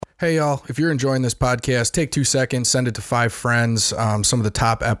Hey, y'all, if you're enjoying this podcast, take 2 seconds, send it to 5 friends. Some of the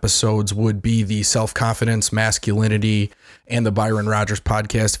top episodes would be the Self-Confidence, Masculinity, and the Byron Rogers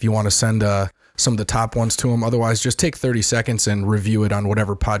podcast if you want to send some of the top ones to them. Otherwise, just take 30 seconds and review it on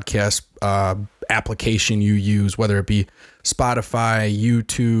whatever podcast application you use, whether it be Spotify,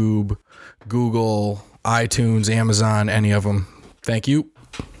 YouTube, Google, iTunes, Amazon, any of them. Thank you.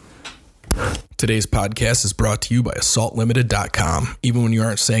 Today's podcast is brought to you by AssaultLimited.com. Even when you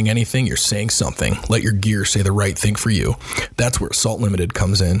aren't saying anything, you're saying something. Let your gear say the right thing for you. That's where Assault Limited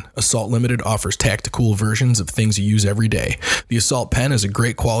comes in. Assault Limited offers tactical versions of things you use every day. The Assault Pen is a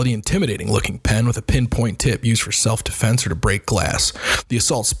great quality, intimidating looking pen with a pinpoint tip used for self-defense or to break glass. The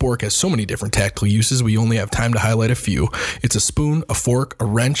Assault Spork has so many different tactical uses, we only have time to highlight a few. It's a spoon, a fork, a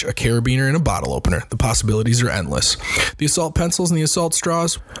wrench, a carabiner, and a bottle opener. The possibilities are endless. The Assault Pencils and the Assault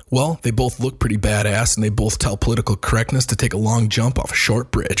Straws, well, they both look pretty badass, and they both tell political correctness to take a long jump off a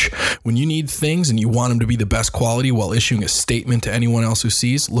short bridge. When you need things and you want them to be the best quality while issuing a statement to anyone else who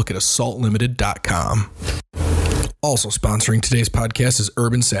sees, look at AssaultLimited.com. Also sponsoring today's podcast is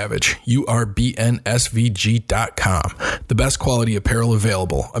Urban Savage, URBNSVG.com. The best quality apparel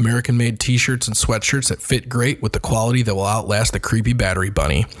available. American-made t-shirts and sweatshirts that fit great with the quality that will outlast the creepy battery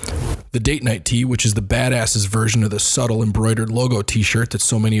bunny. The Date Night Tee, which is the badasses version of the subtle embroidered logo t-shirt that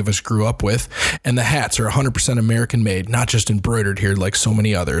so many of us grew up with. And the hats are 100% American-made, not just embroidered here like so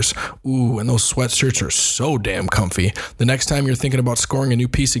many others. Ooh, and those sweatshirts are so damn comfy. The next time you're thinking about scoring a new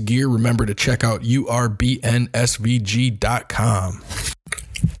piece of gear, remember to check out URBNSVG.com.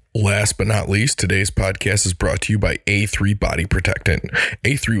 Last but not least, today's podcast is brought to you by A3 Body Protectant.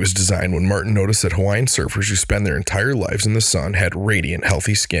 A3 was designed when Martin noticed that Hawaiian surfers who spend their entire lives in the sun had radiant,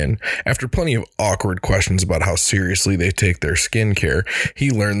 healthy skin. After plenty of awkward questions about how seriously they take their skin care, he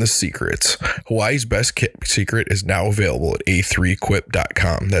learned the secrets. Hawaii's best secret is now available at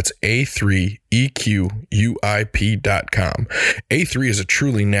A3Equip.com. That's A3EQUIP.com. A3 is a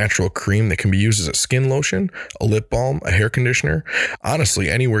truly natural cream that can be used as a skin lotion, a lip balm, a hair conditioner, honestly,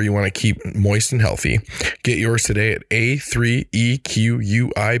 anywhere you want to keep moist and healthy. Get yours today at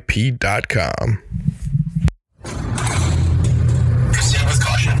A3EQUIP.com. Proceed with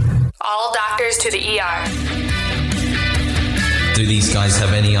caution. All doctors to the ER. Do these guys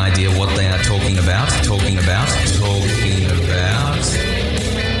have any idea what they are talking about?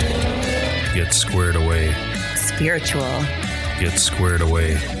 Get squared away. Spiritual. Get squared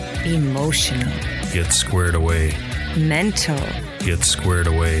away. Emotional. Get squared away. Mental. Get squared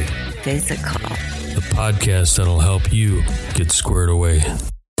away. Physical. The podcast that'll help you get squared away.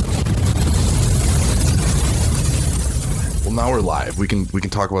 Well, now we're live. We can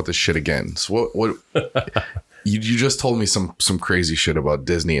talk about this shit again. So what you just told me some crazy shit about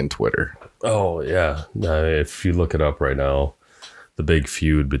Disney and Twitter. Oh, yeah. If you look it up right now, the big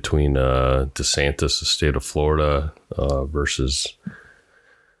feud between DeSantis, the state of Florida, versus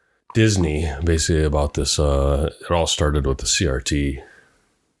Disney, basically about this. It all started with the CRT.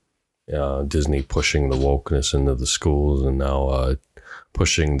 Disney pushing the wokeness into the schools, and now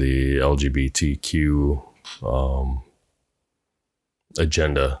pushing the LGBTQ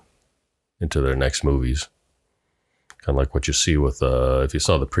agenda into their next movies. Kind of like what you see with, if you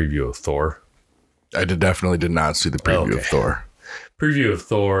saw the preview of Thor. I definitely did not see the preview of Thor. Preview of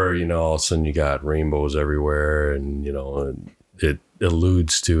Thor, all of a sudden you got rainbows everywhere, and, it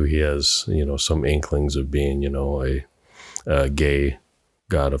alludes to he has, some inklings of being, a gay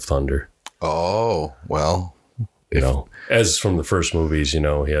god of thunder. Oh, well. As from the first movies, he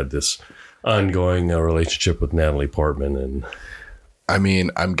had this ongoing relationship with Natalie Portman. And I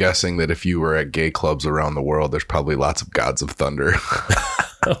mean, I'm guessing that if you were at gay clubs around the world, there's probably lots of gods of thunder.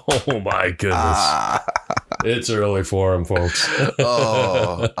 Oh, my goodness. It's early for him, folks.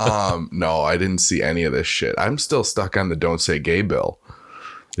 No, I didn't see any of this shit. I'm still stuck on the don't say gay bill.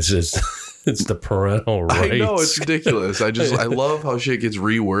 It's just, it's the parental rights. I know, it's ridiculous. I love how shit gets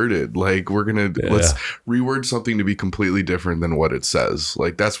reworded. Like, let's reword something to be completely different than what it says.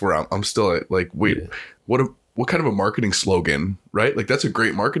 Like, that's where I'm still at. Like, wait, what kind of a marketing slogan, right? Like, that's a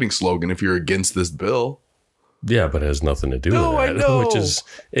great marketing slogan if you're against this bill. Yeah, but it has nothing to do with that, I know. Which is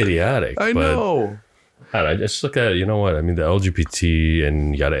idiotic. I know. I just look at it, the LGBT,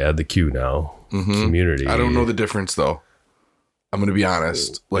 and you got to add the Q now, community. I don't know the difference, though. I'm going to be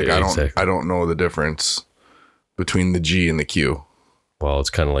honest. Like, I don't know the difference between the G and the Q. Well, it's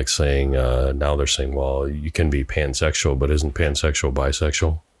kind of like saying, now they're saying, well, you can be pansexual, but isn't pansexual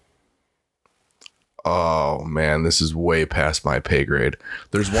bisexual? Oh, man, this is way past my pay grade.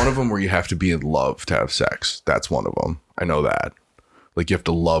 There's one of them where you have to be in love to have sex. That's one of them. I know that. Like, you have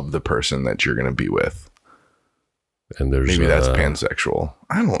to love the person that you're going to be with. And there's maybe that's pansexual.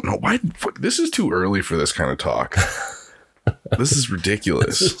 I don't know. Why? This is too early for this kind of talk. This is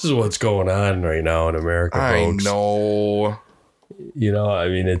ridiculous. This is what's going on right now in America, folks. I know. You know, I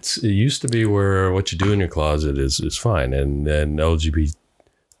mean, it used to be where what you do in your closet is fine, and then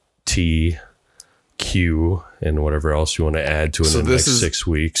LGBTQ and whatever else you want to add to it in the next 6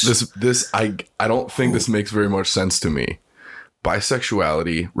 weeks. I don't think this makes very much sense to me.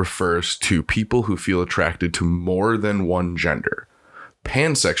 Bisexuality refers to people who feel attracted to more than one gender.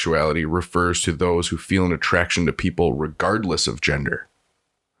 Pansexuality refers to those who feel an attraction to people regardless of gender.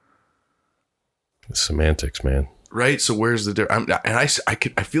 Semantics, man. Right? So where's the difference? I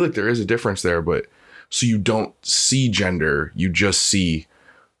feel like there is a difference there, but so you don't see gender, you just see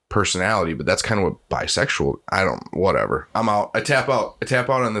personality, but that's kind of what bisexual, whatever. I'm out. I tap out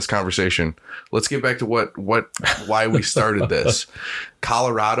on this conversation. Let's get back to why we started this.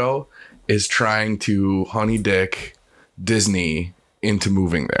 Colorado is trying to honey dick Disney into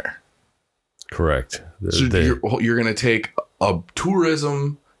moving there. Correct. So you're going to take a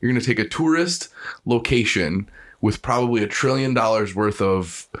tourist location with probably $1 trillion worth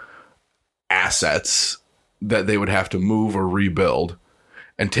of assets that they would have to move or rebuild,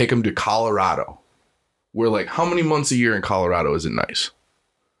 and take them to Colorado, where like how many months a year in Colorado is it nice?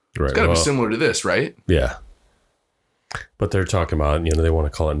 Right. It's got to be similar to this, right? Yeah. But they're talking about, they want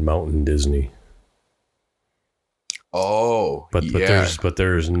to call it Mountain Disney. Oh, but there's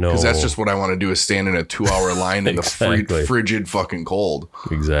no, because that's just what I want to do is stand in a 2-hour line in exactly. the frigid fucking cold.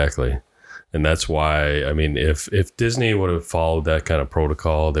 Exactly. And that's why, I mean, if Disney would have followed that kind of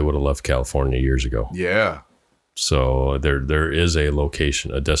protocol, they would have left California years ago. Yeah. So there is a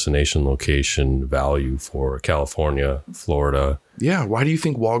destination location value for California, Florida. Yeah. Why do you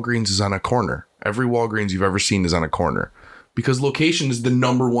think Walgreens is on a corner? Every Walgreens you've ever seen is on a corner. Because location is the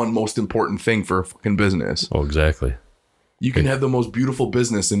number one most important thing for a fucking business. Oh, exactly. You can have the most beautiful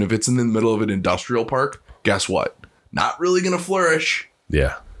business, and if it's in the middle of an industrial park, guess what? Not really going to flourish.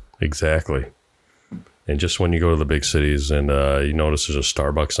 Yeah, exactly. And just when you go to the big cities and you notice there's a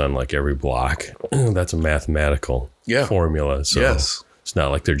Starbucks on like every block, that's a mathematical formula. So yes. It's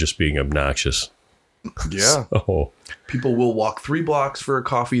not like they're just being obnoxious. Yeah. So, people will walk 3 blocks for a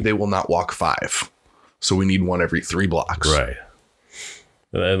coffee. They will not walk 5. So we need one every 3 blocks. Right.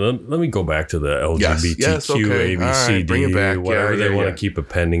 And let me go back to the LGBTQ, yes, okay. ABCD, right, bring it back. whatever they want to keep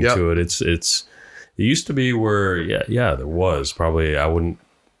appending to it. It used to be where, there was probably,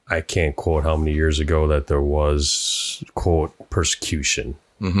 I can't quote how many years ago that there was, quote, persecution,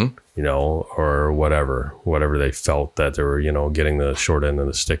 or whatever they felt that they were, getting the short end of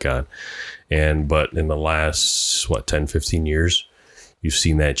the stick on. But in the last, 10, 15 years, you've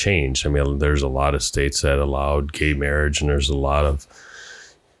seen that change. I mean, there's a lot of states that allowed gay marriage, and there's a lot of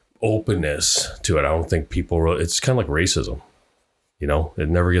openness to it. I don't think people it's kind of like racism. It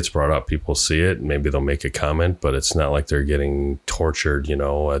never gets brought up. People see it, maybe they'll make a comment, but it's not like they're getting tortured,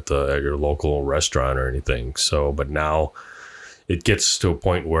 at your local restaurant or anything. So, but now it gets to a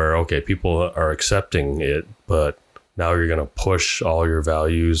point where, okay, people are accepting it, but now you're going to push all your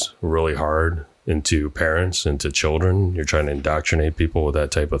values really hard into parents, into children. You're trying to indoctrinate people with that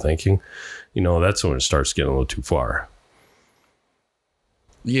type of thinking. That's when it starts getting a little too far.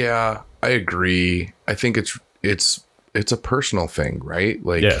 Yeah, I agree. I think it's a personal thing, right?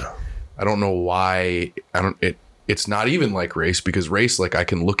 Like, I don't know why it's not even like race, because race, like, I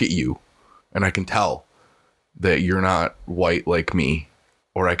can look at you and I can tell that you're not white like me,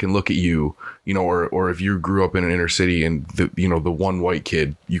 or I can look at you, or if you grew up in an inner city and the one white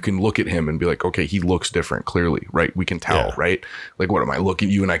kid, you can look at him and be like, okay, he looks different, clearly, right? We can tell, right? Like, what am I looking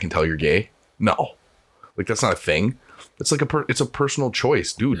at you and I can tell you're gay? No, like, that's not a thing. It's like it's a personal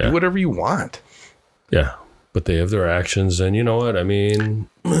choice, dude. Do whatever you want. Yeah. But they have their actions, and you know what I mean?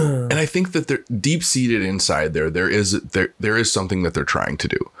 And I think that they're deep seated inside there is something that they're trying to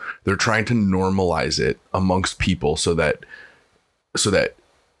do. They're trying to normalize it amongst people so that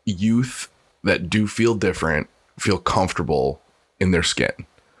youth that do feel different feel comfortable in their skin.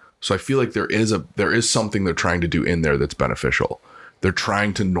 So I feel like there is something they're trying to do in there that's beneficial. They're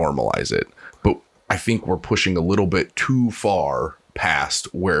trying to normalize it, but I think we're pushing a little bit too far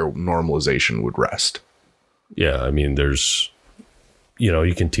past where normalization would rest. Yeah, I mean, there's,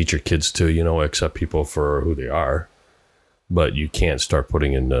 you can teach your kids to, accept people for who they are, but you can't start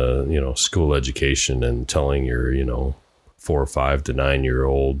putting in, school education and telling your, 4 or 5 to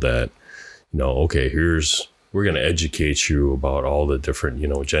 9-year-old that, okay, we're going to educate you about all the different,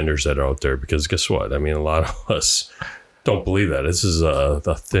 genders that are out there, because guess what? I mean, a lot of us don't believe that. This is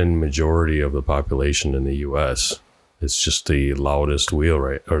a thin majority of the population in the U.S. It's just the loudest wheel,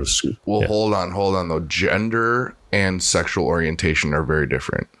 right? Hold on though. Gender and sexual orientation are very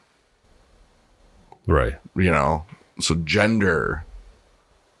different. Right. You know, so gender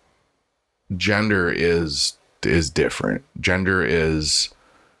is different. Gender is,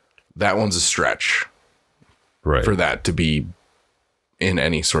 that one's a stretch. Right. For that to be in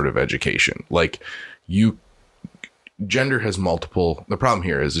any sort of education. Like gender has multiple, the problem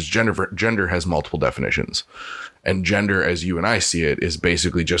here is gender has multiple definitions, and gender as you and I see it is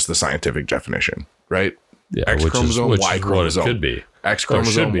basically just the scientific definition, right? Yeah, X chromosome, Y chromosome. What it could be. X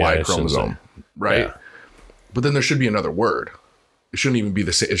chromosome, Y I chromosome, right? Yeah. But then there should be another word. It shouldn't even be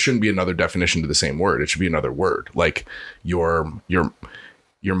the same. It shouldn't be another definition to the same word. It should be another word. Like your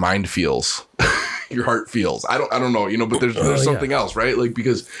mind feels, your heart feels. I don't know, you know, but there's something else, right? Like,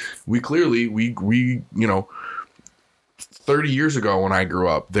 because we clearly, we, you know, 30 years ago when I grew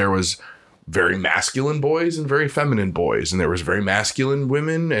up, there was very masculine boys and very feminine boys, and there was very masculine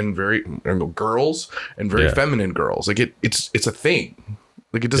women and very girls and very feminine girls. Like it's a thing.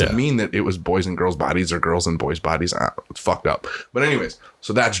 Like, it doesn't mean that it was boys and girls' bodies or girls and boys' bodies. It's fucked up. But anyways,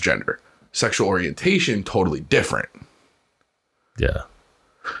 so that's gender. Sexual orientation, totally different. Yeah.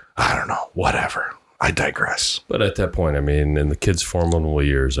 I don't know. Whatever. I digress. But at that point, I mean, in the kids' formative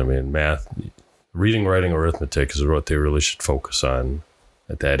years, I mean, math, reading, writing, arithmetic is what they really should focus on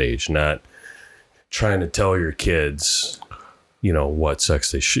at that age, not trying to tell your kids, you know, what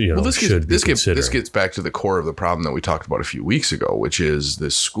sex they should, you know, should be considering. This gets back to the core of the problem that we talked about a few weeks ago, which is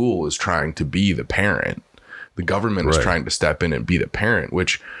the school is trying to be the parent. The government is trying to step in and be the parent,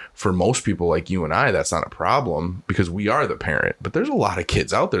 which for most people like you and I, that's not a problem because we are the parent. But there's a lot of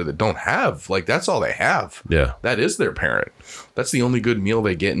kids out there that don't have, like, that's all they have. Yeah. That is their parent. That's the only good meal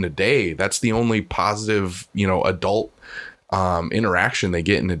they get in a day. That's the only positive, you know, adult interaction they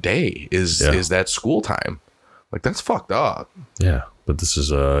get in a day is that school time. Like, that's fucked up. Yeah. But this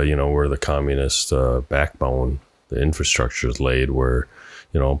is, you know, where the communist backbone, the infrastructure is laid, where,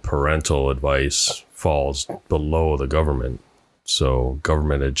 you know, parental advice falls below the government. So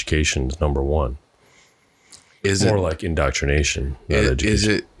government education is number one. Is more like indoctrination, not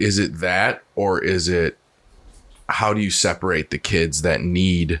education. Is it that, or is it, how do you separate the kids that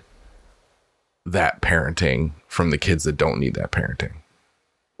need that parenting from the kids that don't need that parenting?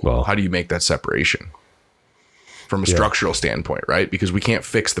 Well, how do you make that separation from a structural standpoint, right? Because we can't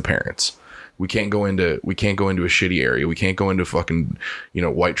fix the parents. We can't go into a shitty area. We can't go into fucking, you know,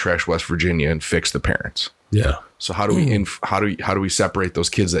 white trash West Virginia and fix the parents. Yeah. So how do we separate those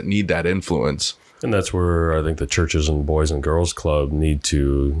kids that need that influence? And that's where I think the churches and Boys and Girls Club need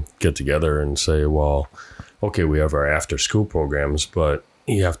to get together and say, well, okay, we have our after school programs, but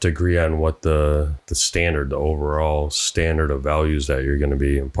you have to agree on what the standard, the overall standard of values that you're going to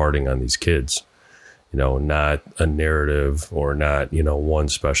be imparting on these kids. You know, not a narrative or not, you know, one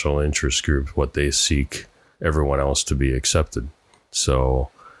special interest group, what they seek everyone else to be accepted.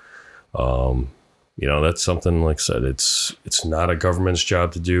 So, you know, that's something, like I said, it's not a government's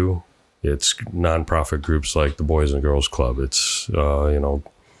job to do. It's nonprofit groups like the Boys and Girls Club. It's, you know,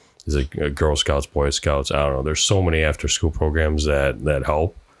 is it Girl Scouts, Boy Scouts? I don't know. There's so many after school programs that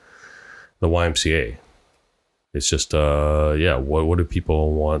help. The YMCA. It's just, what do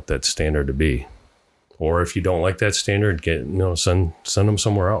people want that standard to be? Or if you don't like that standard, send them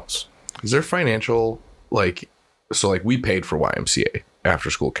somewhere else. Is there financial, like we paid for YMCA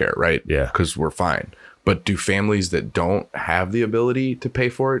after school care, right? Yeah. Because we're fine. But do families that don't have the ability to pay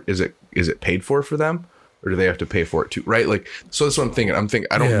for it, is it paid for them? Or do they have to pay for it too? Right? Like, so that's what I'm thinking.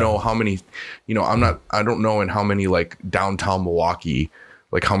 I don't know how many, you know, I don't know in how many, like, downtown Milwaukee,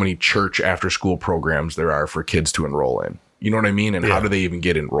 like how many church after school programs there are for kids to enroll in. You know what I mean? And how do they even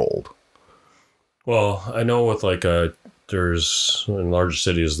get enrolled? Well, I know with there's in larger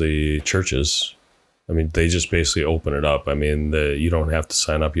cities, the churches, I mean, they just basically open it up. I mean, you don't have to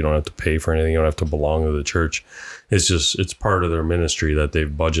sign up. You don't have to pay for anything. You don't have to belong to the church. It's part of their ministry that they've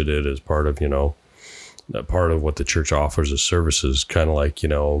budgeted as part of, you know, part of what the church offers as services, kind of like, you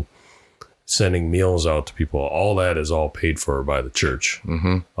know, sending meals out to people. All that is all paid for by the church.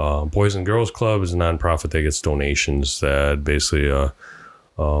 Mm-hmm. Boys and Girls Club is a nonprofit that gets donations that basically,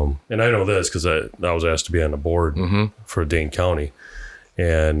 and I know this because I was asked to be on the board for Dane County.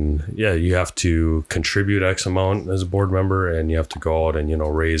 And you have to contribute X amount as a board member, and you have to go out and, you know,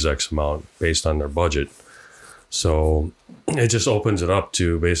 raise X amount based on their budget. So it just opens it up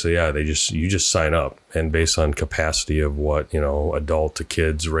to basically, you just sign up, and based on capacity of what, you know, adult to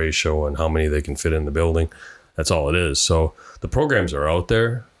kids ratio and how many they can fit in the building, that's all it is. So the programs are out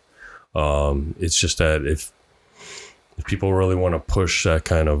there. It's just that if people really want to push that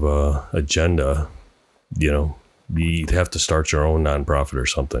kind of agenda, you know, you'd have to start your own nonprofit or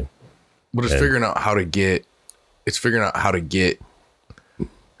something. But it's figuring out how to get it's figuring out how to get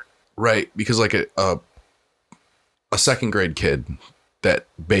right, because like a second grade kid that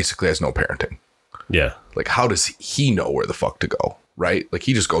basically has no parenting. Yeah. Like, how does he know where the fuck to go? Right? Like,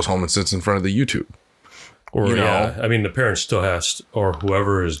 he just goes home and sits in front of the YouTube. Or, you know? yeah, I mean, the parent still has to, or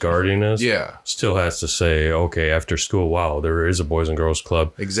whoever his guardian is, Yeah. still has to say, okay, after school, wow, there is a Boys and Girls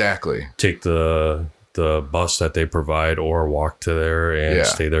Club. Exactly. Take the bus that they provide or walk to there and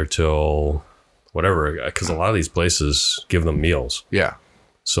stay there till whatever. Because a lot of these places give them meals. Yeah.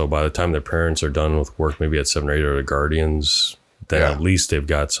 So by the time their parents are done with work, maybe at 7 or 8, or the guardians, then at least they've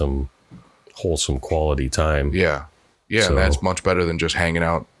got some wholesome quality time. Yeah. Yeah. So, and that's much better than just hanging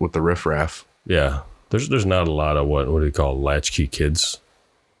out with the riffraff. Yeah. There's not a lot of what do you call latchkey kids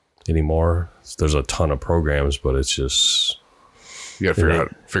anymore. There's a ton of programs, but it's just You got to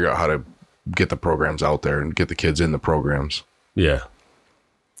figure out how to get the programs out there and get the kids in the programs. Yeah.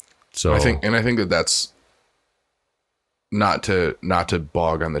 So I think that that's not to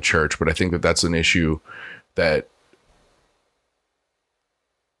bog on the church, but I think that that's an issue that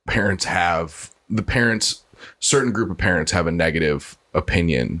certain group of parents have a negative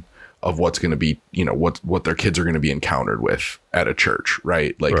opinion of what's going to be, what their kids are going to be encountered with at a church,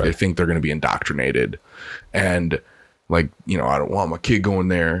 right? Like they think they're going to be indoctrinated, and like, I don't want my kid going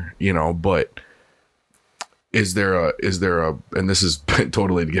there, but is there a, and this is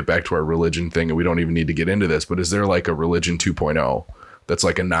totally to get back to our religion thing, and we don't even need to get into this, but is there like a religion 2.0 that's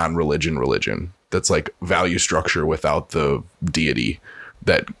like a non-religion religion that's like value structure without the deity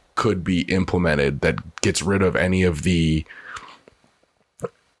that could be implemented, that gets rid of any of the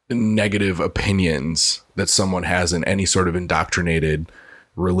negative opinions that someone has in any sort of indoctrinated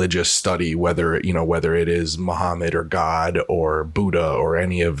religious study, whether it is Muhammad or God or Buddha or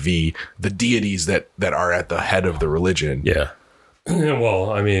any of the deities that are at the head of the religion? Yeah.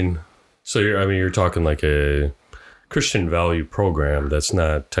 Well, I mean, you're talking like a Christian value program that's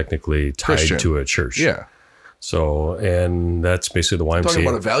not technically tied Christian to a church. Yeah. So, and that's basically the YMCA. I'm talking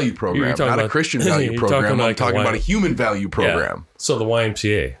about a value program, not a Christian value program. I'm talking about a human value program. Yeah. So the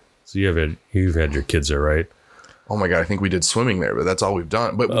YMCA. So you've had your kids there, right? Oh my God, I think we did swimming there, but that's all we've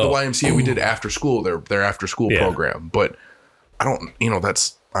done. But the YMCA, we did after school, their after school program. But to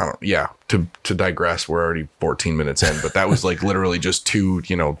digress, we're already 14 minutes in, but that was like literally just two,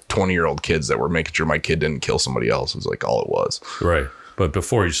 20-year-old kids that were making sure my kid didn't kill somebody else. It was like all it was. Right. But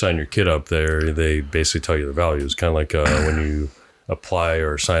before you sign your kid up there, they basically tell you the values, kind of like when you apply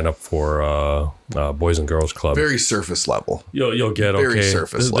or sign up for Boys and Girls Club. Very surface level. You'll get, very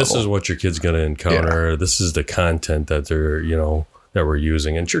surface level. This is what your kid's going to encounter. Yeah. This is the content that they're, that we're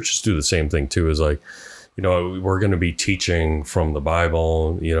using. And churches do the same thing too, is like, we're going to be teaching from the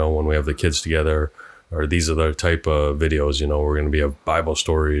Bible, when we have the kids together, or these are the type of videos, we're going to be Bible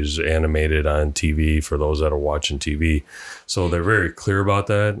stories animated on TV for those that are watching TV. So they're very clear about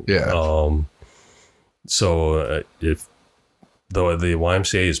that. Yeah. Though the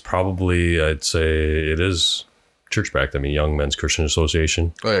YMCA is probably, I'd say it is church-backed. I mean, Young Men's Christian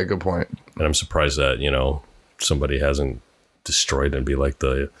Association. Oh, yeah, good point. And I'm surprised that, somebody hasn't destroyed and be like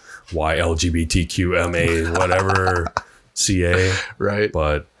the YLGBTQMA, whatever, CA. Right.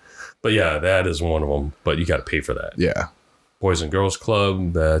 But yeah, that is one of them. But you got to pay for that. Yeah. Boys and Girls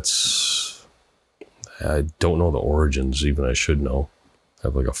Club, I don't know the origins, even I should know. I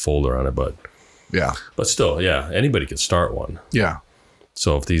have like a folder on it, but. Yeah. But still, yeah, anybody could start one. Yeah.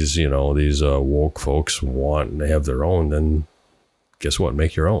 So if these woke folks want to have their own, then guess what?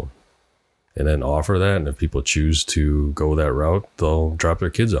 Make your own. And then offer that. And if people choose to go that route, they'll drop their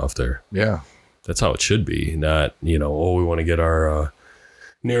kids off there. Yeah. That's how it should be. Not, we want to get our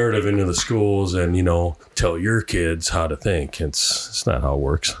narrative into the schools and, tell your kids how to think. It's not how it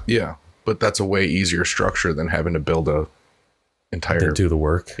works. Yeah. But that's a way easier structure than having to build a entire. Then do the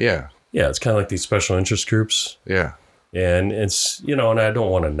work. Yeah. Yeah, it's kind of like these special interest groups. Yeah. And it's, and I don't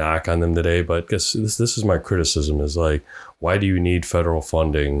want to knock on them today, but this is my criticism is like, why do you need federal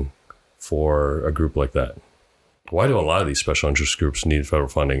funding for a group like that? Why do a lot of these special interest groups need federal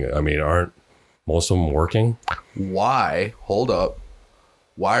funding? I mean, aren't most of them working? Why? Hold up.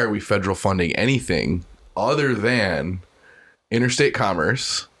 Why are we federal funding anything other than interstate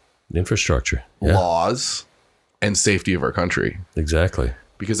commerce, infrastructure, laws, and safety of our country? Exactly.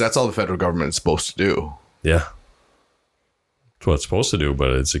 Because that's all the federal government is supposed to do. Yeah. That's what it's supposed to do, but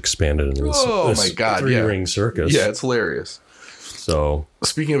it's expanded into this three-ring circus. Yeah, it's hilarious. So,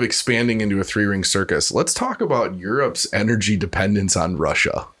 speaking of expanding into a three-ring circus, let's talk about Europe's energy dependence on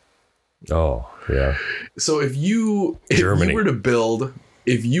Russia. Oh, yeah. So if you were to build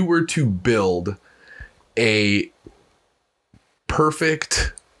a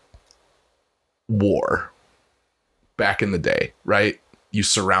perfect war, back in the day, right? You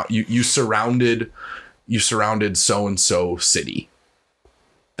surrounded so and so city.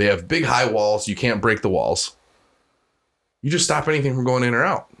 They have big high walls. You can't break the walls. You just stop anything from going in or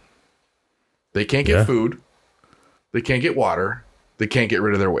out. They can't get food. They can't get water. They can't get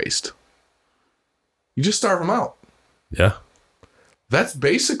rid of their waste. You just starve them out. Yeah. That's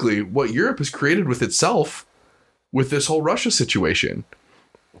basically what Europe has created with itself with this whole Russia situation.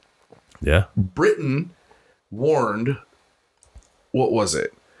 Yeah. Britain warned, what was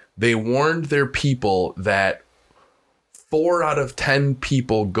it? They warned their people that 4 out of 10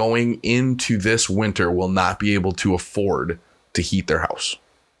 people going into this winter will not be able to afford to heat their house.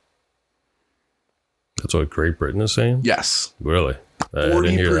 That's what Great Britain is saying? Yes. Really? I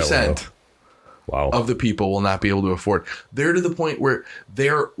didn't hear that one. 40% Wow. of the people will not be able to afford. They're to the point where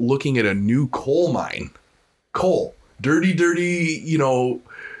they're looking at a new coal mine. Coal. Dirty,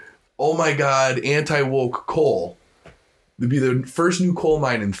 oh my God, anti-woke coal. It'd be the first new coal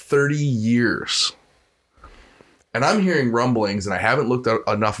mine in 30 years. And I'm hearing rumblings, and I haven't looked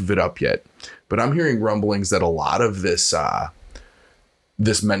enough of it up yet, but I'm hearing rumblings that a lot of this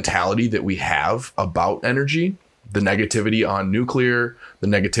this mentality that we have about energy, the negativity on nuclear, the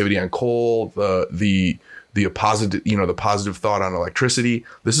negativity on coal, the positive, the positive thought on electricity,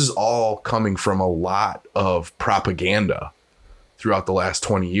 this is all coming from a lot of propaganda throughout the last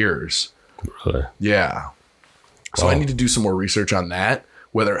 20 years. Really? Yeah. So I need to do some more research on that,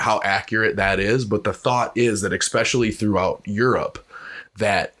 how accurate that is. But the thought is that especially throughout Europe,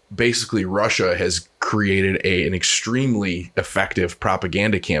 that basically Russia has created an extremely effective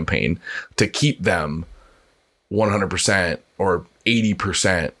propaganda campaign to keep them 100% or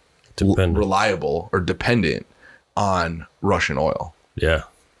 80% reliable or dependent on Russian oil. Yeah.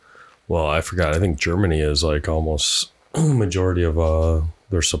 Well, I forgot. I think Germany is like almost majority of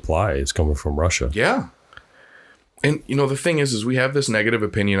their supply is coming from Russia. Yeah. And, the thing is we have this negative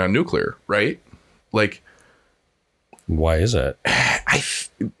opinion on nuclear, right? Like, why is that?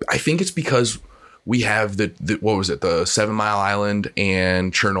 I think it's because we have the 7 Mile Island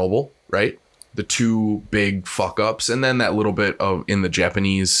and Chernobyl, right? The two big fuck ups. And then that little bit of in the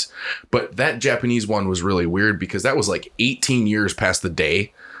Japanese. But that Japanese one was really weird because that was like 18 years past the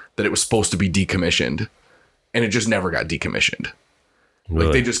day that it was supposed to be decommissioned. And it just never got decommissioned. Really?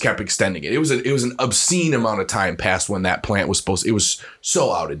 Like they just kept extending it. It was an obscene amount of time past when that plant was it was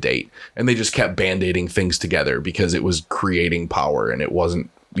so out of date, and they just kept band-aiding things together because it was creating power and it wasn't,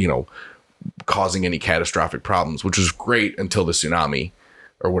 causing any catastrophic problems, which was great until the tsunami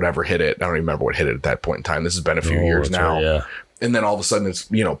or whatever hit it. I don't even remember what hit it at that point in time. This has been a few years now. Right, yeah. And then all of a sudden it's,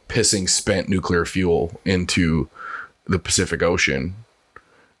 pissing spent nuclear fuel into the Pacific Ocean.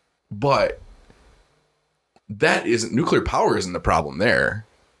 But nuclear power isn't the problem there.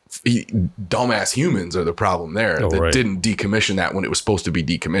 Dumbass humans are the problem there that didn't decommission that when it was supposed to be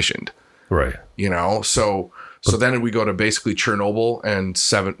decommissioned. Right. So then we go to basically Chernobyl and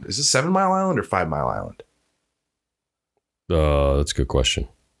is it 7 Mile Island or 5 Mile Island? That's a good question.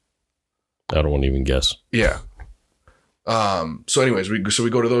 I don't want to even guess. Yeah. So anyways, we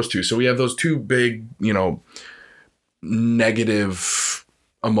go to those two. So we have those two big, negative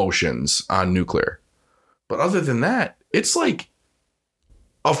emotions on nuclear. But other than that, it's like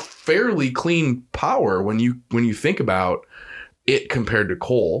a fairly clean power when you think about it compared to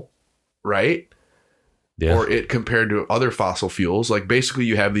coal, right? Yeah. Or it compared to other fossil fuels. Like basically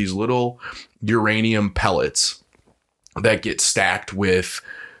you have these little uranium pellets that get stacked with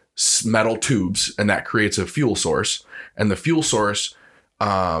metal tubes, and that creates a fuel source. And the fuel source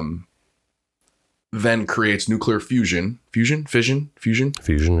then creates nuclear fusion,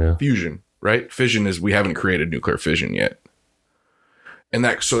 right? Fission is, we haven't created nuclear fission yet. And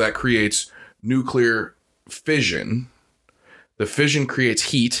that creates nuclear fission. The fission creates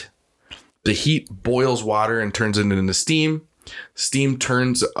heat. The heat boils water and turns it into steam. Steam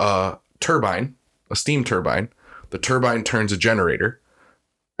turns a steam turbine. The turbine turns a generator,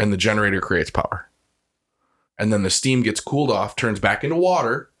 and the generator creates power. And then the steam gets cooled off, turns back into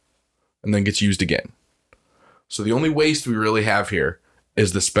water, and then gets used again. So the only waste we really have here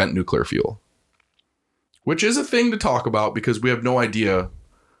is the spent nuclear fuel, which is a thing to talk about because we have no idea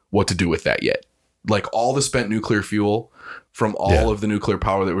what to do with that yet. Like all the spent nuclear fuel from all of the nuclear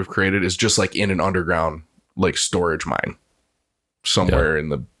power that we've created is just like in an underground, like storage mine somewhere in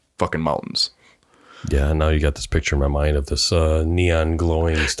the fucking mountains. Yeah. Now you got this picture in my mind of this neon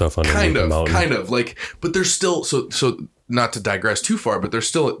glowing stuff underneath the mountain. Kind of like, but there's still, so not to digress too far, but there's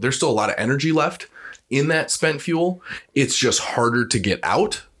still a lot of energy left in that spent fuel. It's just harder to get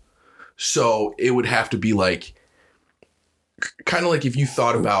out. So it would have to be like kind of like if you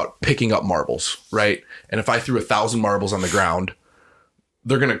thought about picking up marbles, right? And if I threw 1,000 marbles on the ground,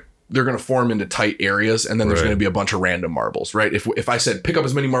 they're gonna form into tight areas, and then there's gonna be a bunch of random marbles, right? If I said pick up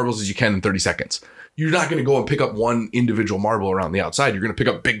as many marbles as you can in 30 seconds, you're not gonna go and pick up one individual marble around the outside. You're gonna pick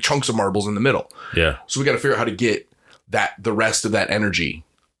up big chunks of marbles in the middle. Yeah. So we got to figure out how to get the rest of that energy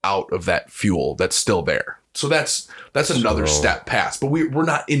out of that fuel that's still there. So that's another step past. But we're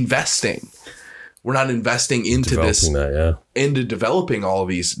not investing. We're not investing into into developing all of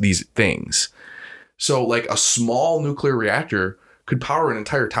these things. So like a small nuclear reactor could power an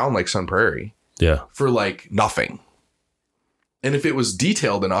entire town like Sun Prairie. Yeah. For like nothing. And if it was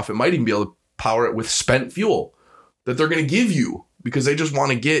detailed enough, it might even be able to power it with spent fuel that they're going to give you because they just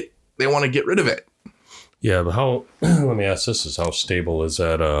want to get rid of it. Yeah, but how? Let me ask this: how stable is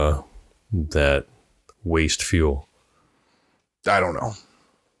that waste fuel? I don't know.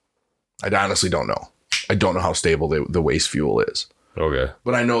 I honestly don't know. I don't know how stable the waste fuel is. Okay.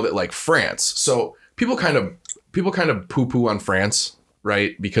 But I know that like France. So people kind of poo-poo on France,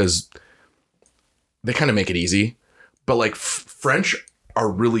 right? Because they kind of make it easy. But like French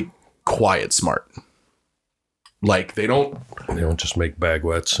are really quiet smart. Like they don't just make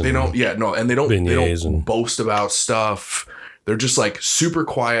baguettes. And they don't. Yeah, no, and they don't boast boast about stuff. They're just like super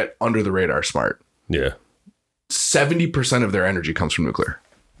quiet, under the radar smart. Yeah. 70% of their energy comes from nuclear.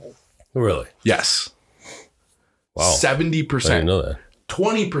 Really? Yes. Wow. 70%. I didn't know that.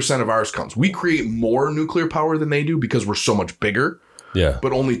 20% of ours comes. We create more nuclear power than they do because we're so much bigger. Yeah.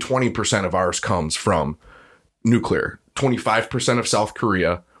 But only 20% of ours comes from nuclear. 25% of South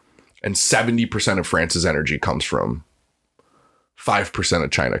Korea and 70% of France's energy comes from 5%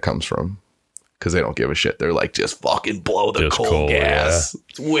 of China comes from because they don't give a shit. They're like, just fucking blow the coal gas. Yeah.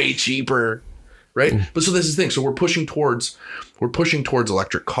 It's way cheaper. Right. But so this is the thing. So we're pushing towards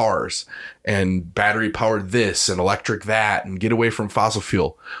electric cars and battery powered this and electric that and get away from fossil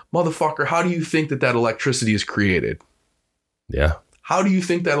fuel. Motherfucker, how do you think that electricity is created? Yeah. How do you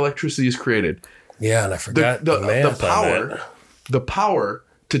think that electricity is created? Yeah. And I forgot the power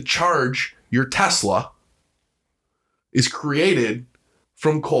to charge your Tesla is created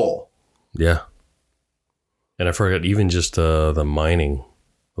from coal. Yeah. And I forgot even just the mining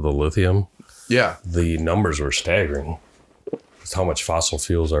of the lithium. Yeah. The numbers were staggering. It's how much fossil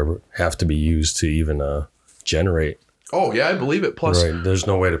fuels have to be used to even generate. Oh, yeah, I believe it. Plus, there's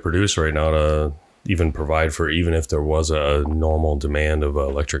no way to produce right now to even provide for, even if there was a normal demand of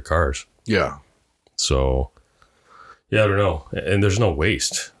electric cars. Yeah. So, yeah, I don't know. And there's no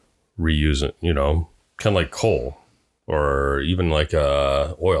waste. Reuse it, kind of like coal or even like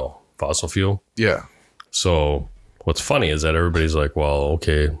oil, fossil fuel. Yeah. So what's funny is that everybody's like, well,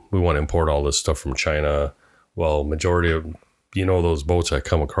 okay, we want to import all this stuff from China. Well, majority of, those boats I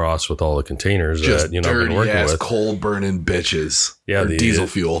come across with all the containers just that, I've been working with. Coal burning bitches. Yeah. Diesel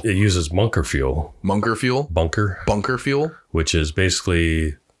fuel. It uses bunker fuel. Bunker fuel? Bunker fuel? Which is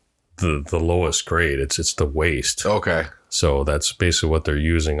basically the lowest grade. It's the waste. Okay. So that's basically what they're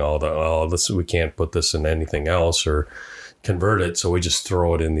using. We can't put this in anything else or convert it. So we just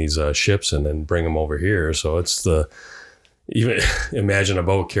throw it in these ships and then bring them over here. So it's even imagine a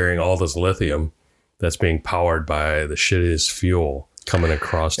boat carrying all this lithium that's being powered by the shittiest fuel coming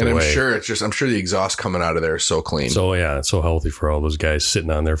across the way. And I'm sure the exhaust coming out of there is so clean. So yeah, it's so healthy for all those guys sitting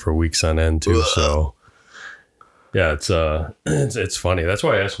on there for weeks on end too. Ugh. So yeah, it's funny. That's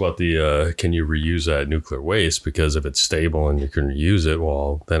why I asked about the can you reuse that nuclear waste, because if it's stable and you can reuse it,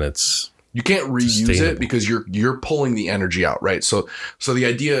 well, then you can't reuse it because you're pulling the energy out, right? So the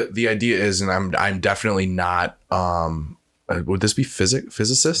idea is, and I'm definitely not would this be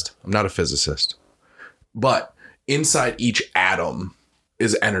physicist? I'm not a physicist. But inside each atom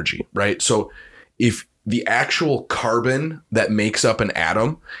is energy, right? So if the actual carbon that makes up an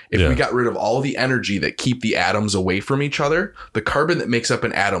atom, if we got rid of all the energy that keep the atoms away from each other, the carbon that makes up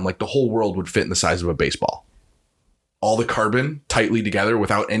an atom, like the whole world would fit in the size of a baseball. All the carbon tightly together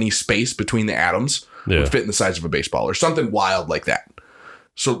without any space between the atoms would fit in the size of a baseball or something wild like that.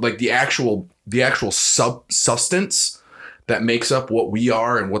 So like the actual substance that makes up what we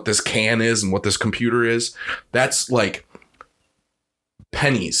are and what this can is and what this computer is, that's like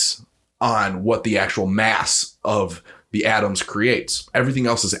pennies on what the actual mass of the atoms creates. Everything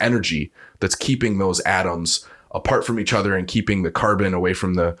else is energy that's keeping those atoms apart from each other and keeping the carbon away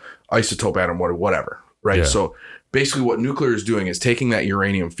from the isotope atom or whatever, right? Yeah. So basically what nuclear is doing is taking that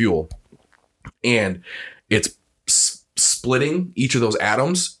uranium fuel and it's splitting each of those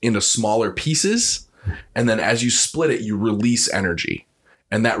atoms into smaller pieces. And then as you split it, you release energy.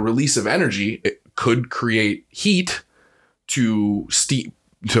 And that release of energy, it could create heat to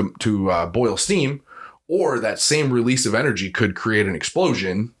boil steam, Or that same release of energy could create an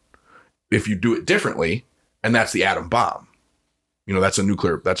explosion if you do it differently, and that's the atom bomb. You know, that's a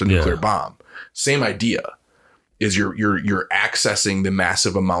nuclear bomb. Same idea. Is you're accessing the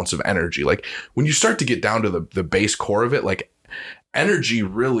massive amounts of energy. Like when you start to get down to the base core of it, like energy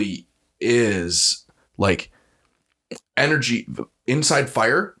really is like energy inside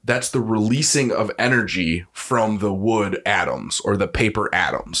fire. That's the releasing of energy from the wood atoms or the paper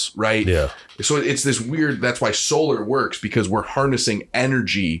atoms, right? Yeah. So it's this weird, that's why solar works, because we're harnessing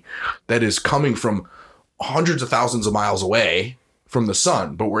energy that is coming from hundreds of thousands of miles away from the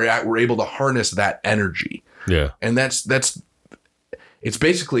sun, but we're able to harness that energy. Yeah. And it's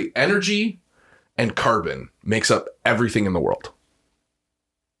basically energy and carbon makes up everything in the world.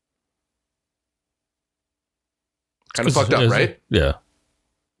 Kind of fucked up, right? Yeah.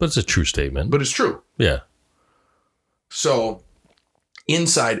 But it's a true statement. But it's true. Yeah. So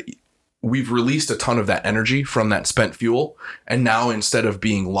inside, we've released a ton of that energy from that spent fuel. And now instead of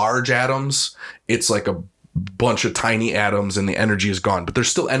being large atoms, it's like a bunch of tiny atoms and the energy is gone. But there's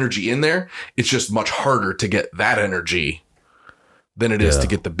still energy in there. It's just much harder to get that energy than it is to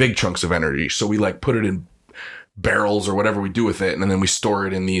get the big chunks of energy. So we like put it in barrels or whatever we do with it, and then we store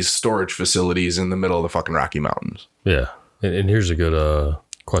it in these storage facilities in the middle of the fucking Rocky Mountains. Yeah. And here's a good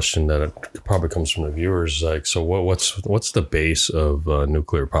question that probably comes from the viewers. Like, so what's the base of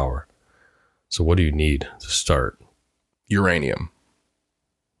nuclear power? So what do you need to start? Uranium.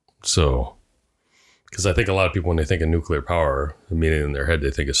 So, because I think a lot of people, when they think of nuclear power, immediately in their head,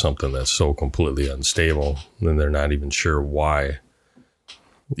 they think of something that's so completely unstable, and they're not even sure why.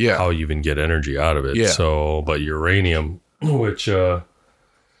 Yeah. How you even get energy out of it. Yeah. So, but uranium, which right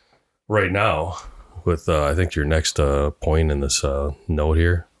now, with I think your next point in this note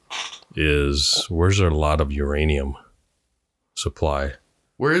here is, where's there a lot of uranium supply?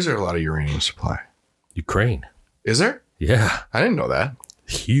 Where is there a lot of uranium supply? Ukraine. Is there? Yeah. I didn't know that.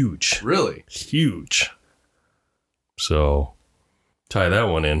 Huge. Really? Huge. So tie that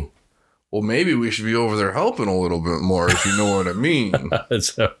one in. Well, maybe we should be over there helping a little bit more, if you know what I mean.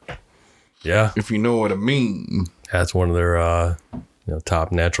 So, yeah. If you know what I mean. That's one of their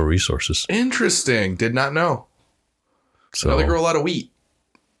top natural resources. Interesting. Did not know. So they grow a lot of wheat,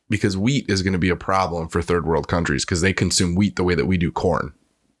 because wheat is going to be a problem for third world countries because they consume wheat the way that we do corn.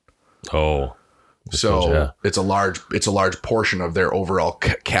 Oh. So it's a large portion of their overall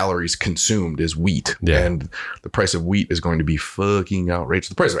calories consumed is wheat. Yeah. And the price of wheat is going to be fucking outrageous.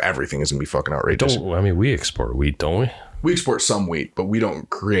 The price of everything is going to be fucking outrageous. We export wheat, don't we? We export some wheat, but we don't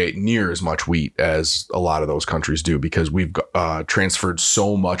create near as much wheat as a lot of those countries do, because we've transferred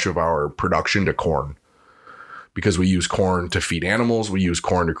so much of our production to corn. Because we use corn to feed animals, we use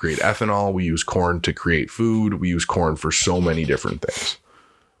corn to create ethanol, we use corn to create food, we use corn for so many different things.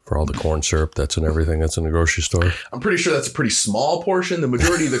 For all the corn syrup that's in everything that's in the grocery store? I'm pretty sure that's a pretty small portion. The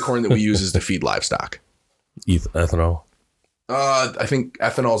majority of the corn that we use is to feed livestock. Ethanol? I think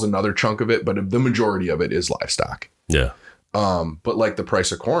ethanol is another chunk of it, but the majority of it is livestock. Yeah. But like the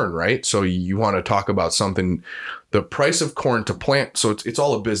price of corn, right? So you want to talk about something, the price of corn to plant. So it's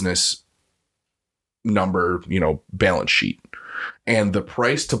all a business number, balance sheet. And the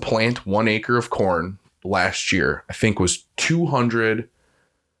price to plant 1 acre of corn last year, I think, was $200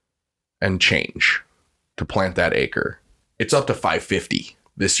 and change to plant that acre. It's up to $550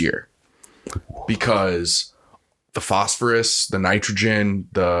 this year, because the phosphorus, the nitrogen,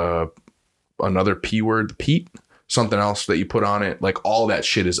 another P word, the peat, something else that you put on it, like all that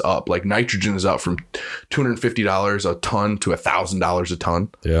shit is up. Like nitrogen is up from $250 a ton to $1,000 a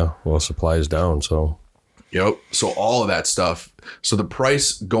ton. Yeah. Well, supply is down. So. Yep. So all of that stuff. So the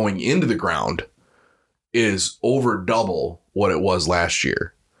price going into the ground is over double what it was last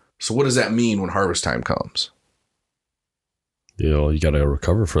year. So what does that mean when harvest time comes? You got to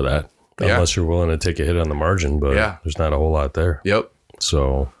recover for that. Yeah. Unless you're willing to take a hit on the margin, but there's not a whole lot there. Yep.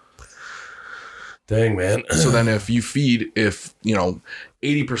 So, dang, man. So then if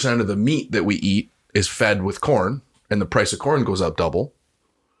 80% of the meat that we eat is fed with corn, and the price of corn goes up double,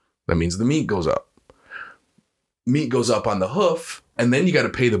 that means the meat goes up. Meat goes up on the hoof, and then you got to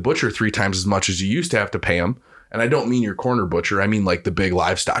pay the butcher 3 times as much as you used to have to pay him. And I don't mean your corner butcher. I mean like the big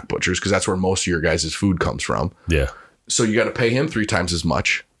livestock butchers, because that's where most of your guys' food comes from. Yeah. So you got to pay him 3 times as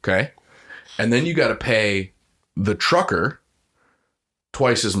much. Okay. And then you got to pay the trucker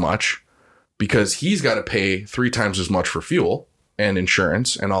twice as much, because he's got to pay 3 times as much for fuel and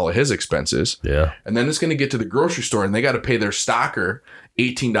insurance and all of his expenses. Yeah. And then it's going to get to the grocery store, and they got to pay their stocker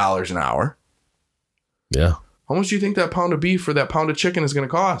 $18 an hour. Yeah. How much do you think that pound of beef or that pound of chicken is going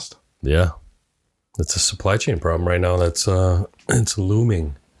to cost? Yeah. It's a supply chain problem right now. That's it's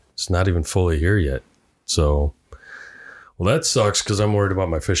looming. It's not even fully here yet. So, well, that sucks because I'm worried about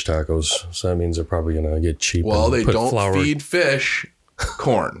my fish tacos. So that means they're probably going to get cheap. Well, they don't flour. feed fish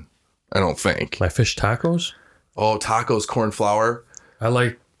corn, I don't think. My fish tacos? Oh, tacos, corn flour. I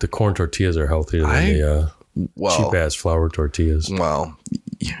like the corn tortillas are healthier than the cheap ass flour tortillas. Well,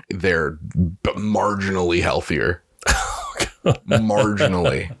 they're marginally healthier.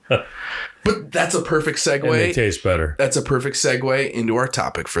 Marginally. But that's a perfect segue. And they taste better. That's a perfect segue into our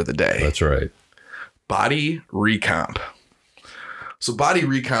topic for the day. That's right. Body recomp. So body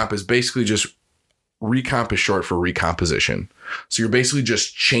recomp is basically just, recomp is short for recomposition. So you're basically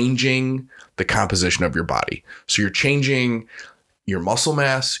just changing the composition of your body. So you're changing your muscle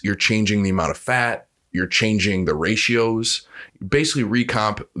mass, you're changing the amount of fat, you're changing the ratios. Basically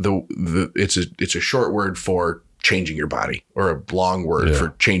recomp, it's a short word for changing your body, or a long word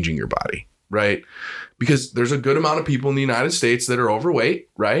for changing your body, right? Because there's a good amount of people in the United States that are overweight,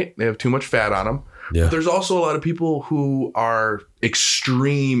 right? They have too much fat on them. Yeah. But there's also a lot of people who are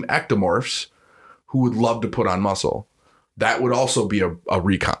extreme ectomorphs who would love to put on muscle. That would also be a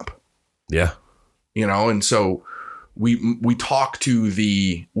recomp. Yeah. You know, and so we talk to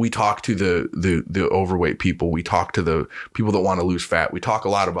the overweight people. We talk to the people that want to lose fat. We talk a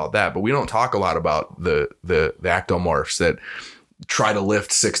lot about that, but we don't talk a lot about the ectomorphs that try to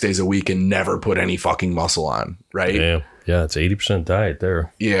lift 6 days a week and never put any fucking muscle on, right? Yeah, it's 80% diet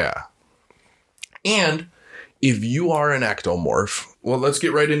there. Yeah. And if you are an ectomorph, well, let's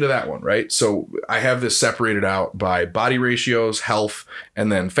get right into that one, right? So I have this separated out by body ratios, health,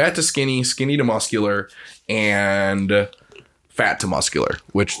 and then fat to skinny, skinny to muscular, and fat to muscular,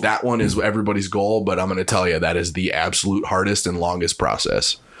 which that one is everybody's goal. But I'm going to tell you, that is the absolute hardest and longest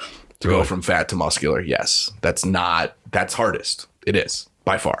process to go from fat to muscular. Yes, that's hardest. It is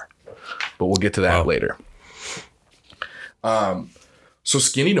by far, but we'll get to that later. So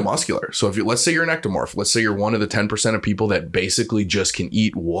skinny to muscular. So let's say you're an ectomorph, let's say you're one of the 10% of people that basically just can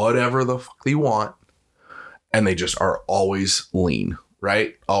eat whatever the fuck they want, and they just are always lean,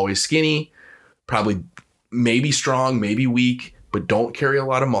 right? Always skinny, probably maybe strong, maybe weak, but don't carry a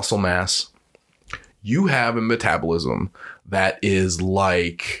lot of muscle mass. You have a metabolism that is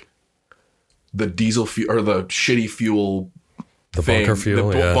like the diesel fuel or the shitty fuel. The bunker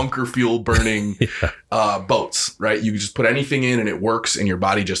fuel, bunker fuel burning boats, right? You just put anything in and it works and your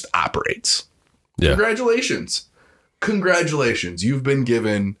body just operates. Yeah. Congratulations. You've been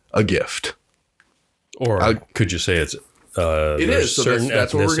given a gift. Or could you say it is so certain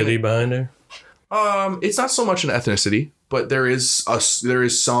that's ethnicity behind there? It's not so much an ethnicity, but there is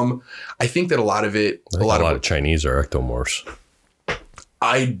some. I think that a lot of Chinese are ectomorphs.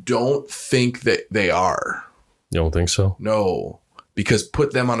 I don't think that they are. You don't think so? No, because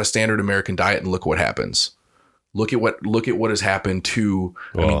put them on a standard American diet and look what happens. Look at what has happened to.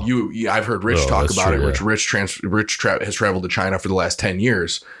 Well, I mean, I've heard Rich talk about it. Yeah. Rich has traveled to China for the last 10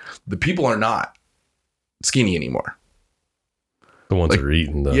 years. The people are not skinny anymore. The ones that are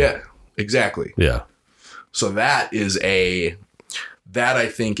eating. Yeah, exactly. Yeah. So that I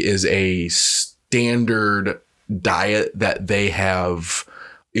think is a standard diet that they have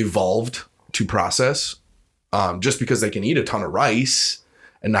evolved to process. Just because they can eat a ton of rice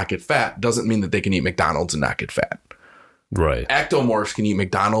and not get fat doesn't mean that they can eat McDonald's and not get fat. Right. Ectomorphs can eat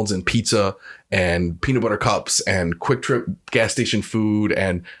McDonald's and pizza and peanut butter cups and Quick Trip gas station food.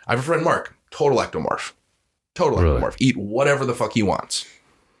 And I have a friend, Mark, total ectomorph. Ectomorph. Eat whatever the fuck he wants.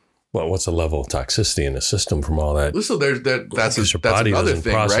 Well, what's the level of toxicity in the system from all that? So that's another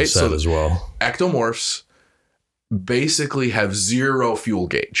thing, right? So as well. Ectomorphs basically have zero fuel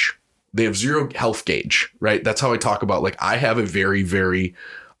gauge. They have zero health gauge, right? That's how I talk about, like, I have a very, very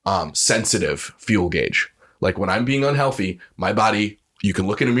sensitive fuel gauge. Like when I'm being unhealthy, my body, you can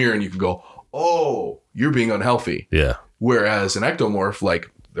look in a mirror and you can go, oh, you're being unhealthy. Yeah. Whereas an ectomorph, like,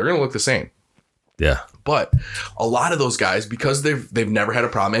 they're going to look the same. Yeah. But a lot of those guys, because they've never had a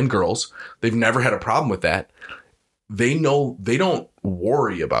problem, and girls, they've never had a problem with that. They know they don't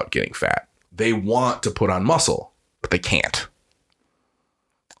worry about getting fat. They want to put on muscle, but they can't.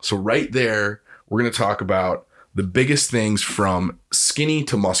 So right there, we're going to talk about the biggest things from skinny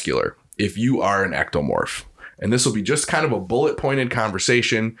to muscular if you are an ectomorph. And this will be just kind of a bullet pointed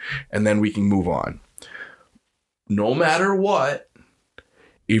conversation, and then we can move on. No matter what,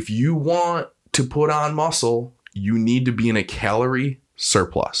 if you want to put on muscle, you need to be in a calorie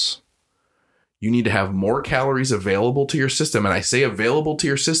surplus. You need to have more calories available to your system. And I say available to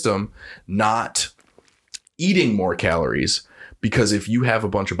your system, not eating more calories. Because if you have a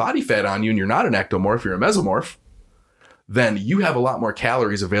bunch of body fat on you and you're not an ectomorph, you're a mesomorph, then you have a lot more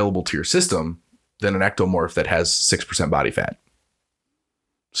calories available to your system than an ectomorph that has 6% body fat.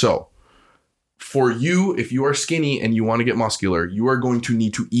 So For you, if you are skinny and you want to get muscular, you are going to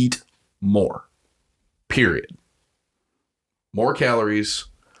need to eat more. Period. More calories,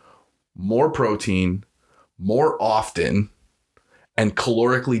 more protein, more often, and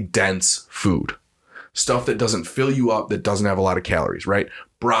calorically dense food. Stuff that doesn't fill you up, that doesn't have a lot of calories, right?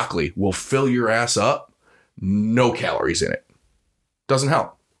 Broccoli will fill your ass up, no calories in it. Doesn't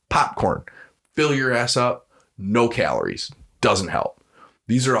help. Popcorn, fill your ass up, no calories. Doesn't help.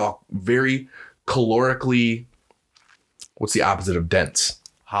 These are all very calorically, what's the opposite of dense?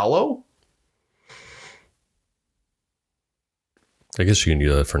 Hollow? I guess you can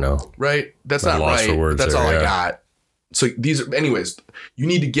do that for now. Right? That's not right. For words That's there, all I got. So these are, anyways, you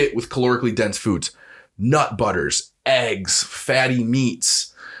need to get with calorically dense foods. Nut butters, eggs, fatty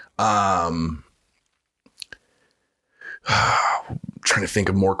meats. Trying to think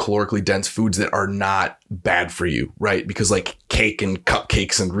of more calorically dense foods that are not bad for you, right? Because like cake and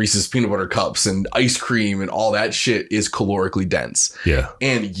cupcakes and Reese's peanut butter cups and ice cream and all that shit is calorically dense. Yeah.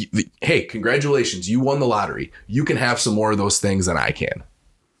 And hey, congratulations, you won the lottery. You can have some more of those things than I can.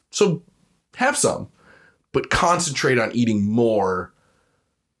 So have some, but concentrate on eating more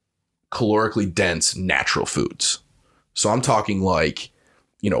calorically dense natural foods. So I'm talking like,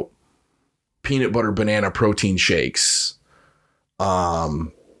 peanut butter banana protein shakes,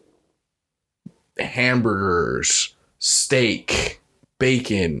 hamburgers, steak,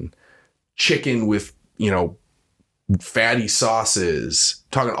 bacon, chicken with, fatty sauces,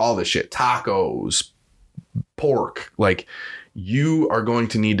 talking all this shit, tacos, pork. Like, you are going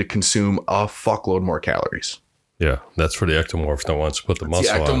to need to consume a fuckload more calories. Yeah, that's for the ectomorph that wants to put the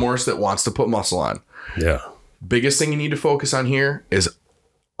muscle on. The ectomorph that wants to put muscle on. Yeah. Biggest thing you need to focus on here is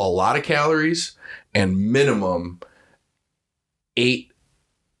a lot of calories and minimum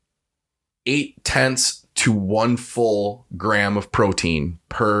 8/10 to 1 full gram of protein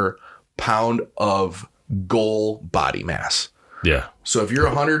per pound of goal body mass. Yeah. So if you're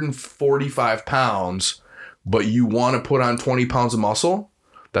 145 pounds, but you want to put on 20 pounds of muscle,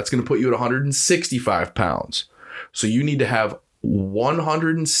 that's going to put you at 165 pounds. So you need to have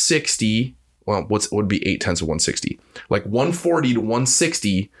 160, what would be 8/10 of 160? Like 140 to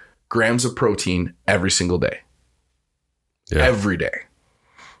 160 grams of protein every single day. Yeah. Every day.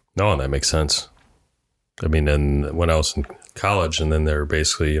 No, that makes sense. I mean, and when I was in college and then they're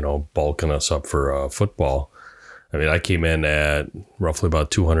basically, bulking us up for football. I mean, I came in at roughly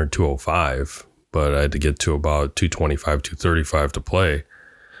about 200, 205, but I had to get to about 225, 235 to play.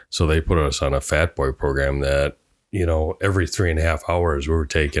 So they put us on a fat boy program that, every 3.5 hours we were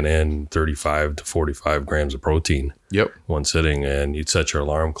taking in 35 to 45 grams of protein. Yep. One sitting, and you'd set your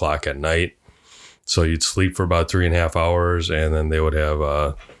alarm clock at night. So you'd sleep for about 3.5 hours, and then they would have,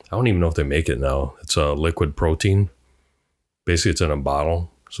 I don't even know if they make it now. It's a liquid protein. Basically, it's in a bottle.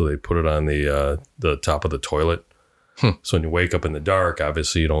 So they put it on the top of the toilet. So when you wake up in the dark,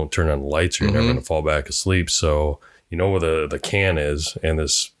 obviously you don't turn on the lights or you're never going to fall back asleep. So you know where the can is and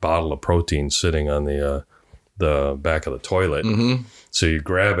this bottle of protein sitting on the back of the toilet. Mm-hmm. So you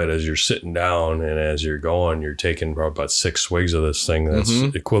grab it as you're sitting down, and as you're going, you're taking about 6 swigs of this thing that's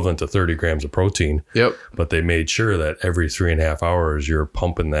equivalent to 30 grams of protein. Yep. But they made sure that every 3.5 hours you're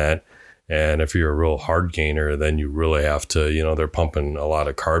pumping that. And if you're a real hard gainer, then you really have to, they're pumping a lot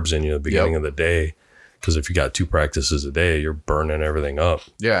of carbs in you at the beginning of the day. Because if you got 2 practices a day, you're burning everything up.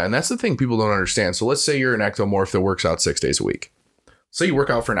 Yeah, and that's the thing people don't understand. So let's say you're an ectomorph that works out 6 days a week. So you work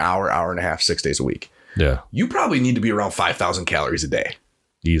out for an hour, hour and a half, 6 days a week. Yeah. You probably need to be around 5,000 calories a day.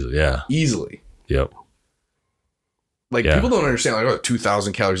 Easily, yeah. Easily. Yep. Like, people don't understand,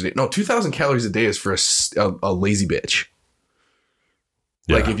 2,000 calories a day. No, 2,000 calories a day is for a lazy bitch.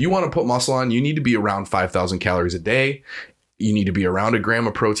 Yeah. Like, if you want to put muscle on, you need to be around 5,000 calories a day. You need to be around 1 gram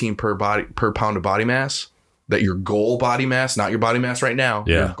of protein per pound of body mass. That your goal body mass, not your body mass right now.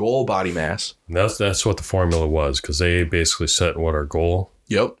 Yeah. Your goal body mass. That's what the formula was, because they basically set what our goal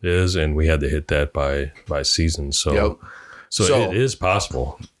is, and we had to hit that by season. So, so it is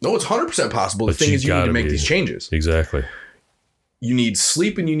possible. No, it's 100% possible. The thing is, you need to make these changes. Exactly. You need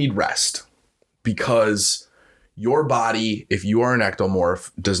sleep and you need rest, because your body, if you are an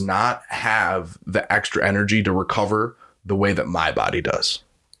ectomorph, does not have the extra energy to recover the way that my body does.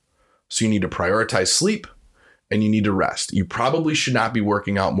 So you need to prioritize sleep and you need to rest. You probably should not be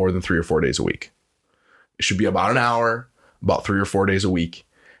working out more than 3 or 4 days a week. It should be about an hour, about 3 or 4 days a week.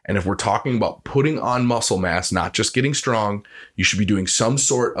 And if we're talking about putting on muscle mass, not just getting strong, you should be doing some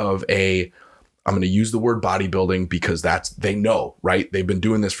sort of I'm going to use the word bodybuilding because they know, right? They've been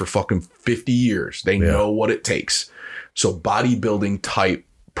doing this for fucking 50 years. They know what it takes. So bodybuilding type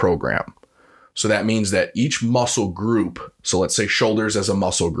program. So that means that each muscle group, so let's say shoulders as a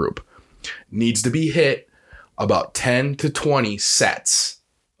muscle group, needs to be hit about 10 to 20 sets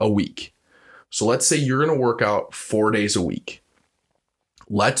a week. So let's say you're going to work out 4 days a week.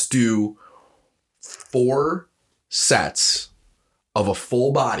 Let's do 4 sets of a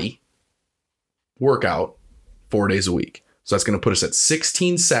full body workout 4 days a week. So that's going to put us at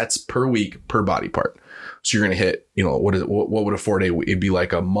 16 sets per week per body part. So you're going to hit, what would a 4 day week? It'd be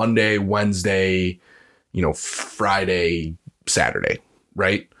like a Monday, Wednesday, Friday, Saturday,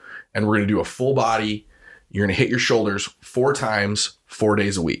 right? And we're going to do a full body. You're going to hit your shoulders 4 times, 4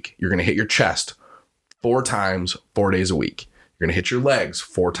 days a week. You're going to hit your chest 4 times, 4 days a week. You're going to hit your legs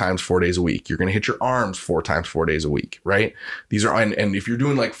 4 times, 4 days a week. You're going to hit your arms 4 times, 4 days a week, right? These are, and if you're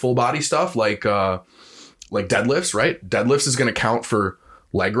doing like full body stuff, like deadlifts, right? Deadlifts is going to count for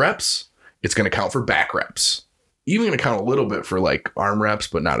leg reps. It's going to count for back reps. Even going to count a little bit for like arm reps,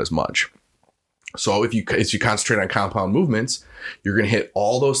 but not as much. So if you concentrate on compound movements, you're going to hit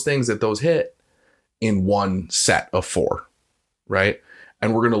all those things that those hit in one set of 4, right?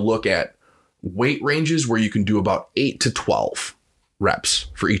 And we're going to look at weight ranges where you can do about 8 to 12 reps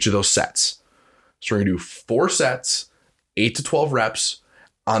for each of those sets. So we're going to do 4 sets, 8 to 12 reps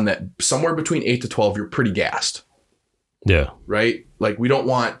on that. Somewhere between 8 to 12, you're pretty gassed. Yeah. Right? Like we don't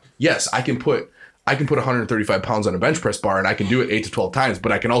want, yes, I can put 135 pounds on a bench press bar and I can do it 8 to 12 times,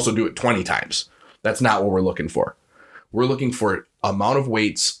 but I can also do it 20 times. That's not what we're looking for. We're looking for amount of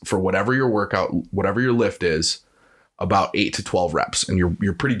weights for whatever your workout, whatever your lift is, about 8 to 12 reps. And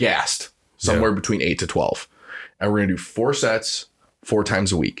you're pretty gassed somewhere between 8 to 12. And we're going to do 4 sets 4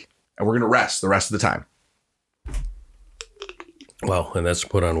 times a week. And we're going to rest the rest of the time. Wow. And that's to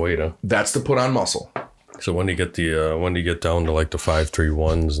put on weight, huh? That's to put on muscle. So when do you get down to like the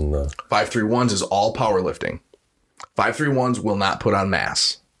 5-3-1s and the 5-3-1s is all powerlifting. 5-3-1s will not put on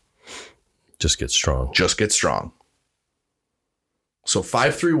mass. Just get strong. So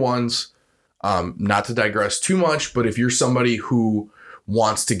 5-3-1s, not to digress too much, but if you're somebody who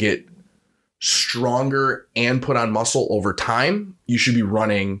wants to get stronger and put on muscle over time, you should be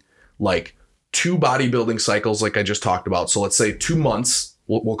running like 2 bodybuilding cycles like I just talked about. So let's say 2 months,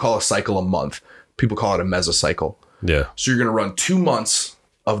 we'll call a cycle a month. People call it a mesocycle. Yeah. So you're going to run 2 months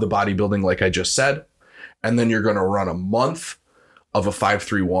of the bodybuilding like I just said, and then you're going to run a month of a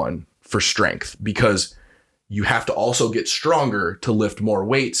 5-3-1 for strength, because you have to also get stronger to lift more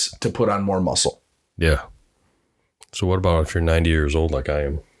weights to put on more muscle. Yeah. So what about if you're 90 years old like I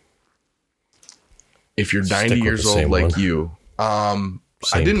am? If you're 90 years old like you, I'd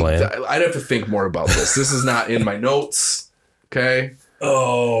have to think more about this. This is not in my notes. Okay.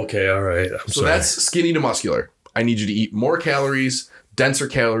 Oh, okay. All right. So that's skinny to muscular. I need you to eat more calories, denser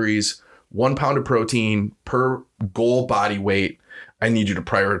calories, 1 pound of protein per goal body weight. I need you to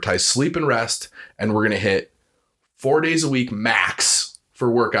prioritize sleep and rest. And we're going to hit 4 days a week max for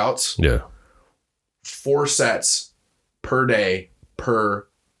workouts. Yeah. 4 sets per day per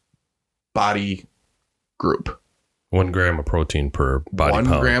body group. 1 gram of protein per body pound.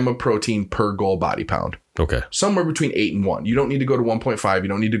 1 gram of protein per goal body pound. Okay. Somewhere between 8 and 1. You don't need to go to 1.5. You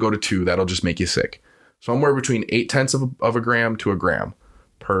don't need to go to 2. That'll just make you sick. Somewhere between 0.8 of a gram to a gram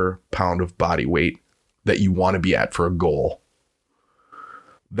per pound of body weight that you want to be at for a goal.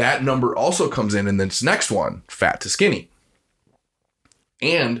 That number also comes in this next one, fat to skinny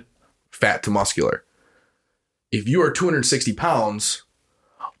and fat to muscular. If you are 260 pounds,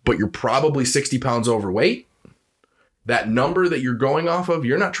 but you're probably 60 pounds overweight, that number that you're going off of,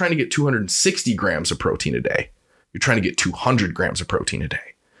 you're not trying to get 260 grams of protein a day. You're trying to get 200 grams of protein a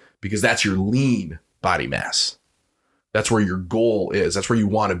day, because that's your lean body mass. That's where your goal is. That's where you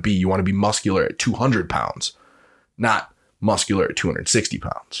want to be. You want to be muscular at 200 pounds, not muscular at 260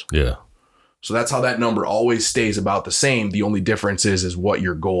 pounds. Yeah. So that's how that number always stays about the same. The only difference is what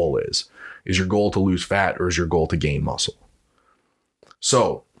your goal is. Is your goal to lose fat, or is your goal to gain muscle?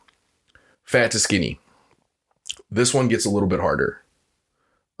 So fat to skinny. This one gets a little bit harder.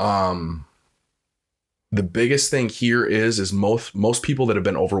 The biggest thing here is most people that have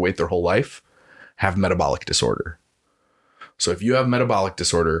been overweight their whole life have metabolic disorder. So if you have metabolic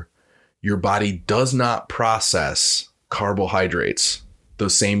disorder, your body does not process carbohydrates the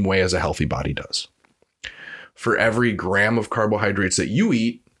same way as a healthy body does. For every gram of carbohydrates that you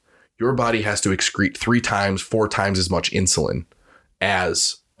eat, your body has to excrete 3 times, 4 times as much insulin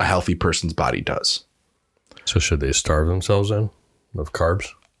as a healthy person's body does. So should they starve themselves then of carbs?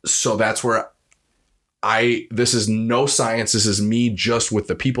 So that's where this is no science. This is me just with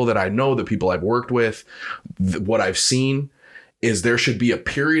the people that I know, the people I've worked with, what I've seen is there should be a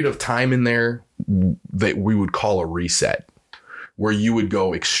period of time in there that we would call a reset, where you would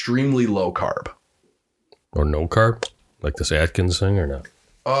go extremely low carb. Or no carb? Like this Atkins thing or not?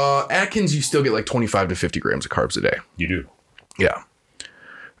 Atkins, you still get like 25 to 50 grams of carbs a day. You do. Yeah.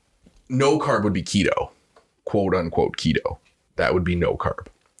 No carb would be keto, quote unquote keto. That would be no carb.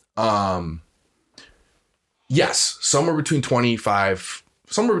 Yes, somewhere between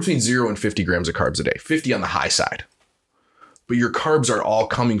 0 and 50 grams of carbs a day. 50 on the high side. But your carbs are all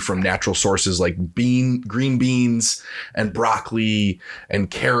coming from natural sources like green beans and broccoli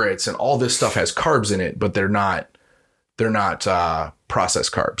and carrots, and all this stuff has carbs in it, but they're not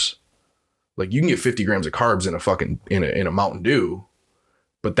processed carbs. Like you can get 50 grams of carbs in a Mountain Dew,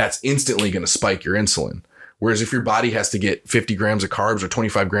 but that's instantly going to spike your insulin. Whereas if your body has to get 50 grams of carbs or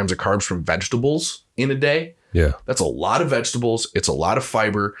 25 grams of carbs from vegetables in a day, yeah, that's a lot of vegetables. It's a lot of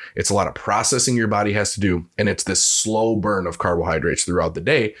fiber. It's a lot of processing your body has to do. And it's this slow burn of carbohydrates throughout the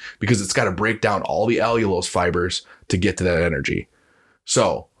day because it's got to break down all the allulose fibers to get to that energy.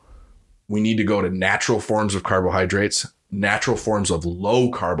 So we need to go to natural forms of carbohydrates, natural forms of low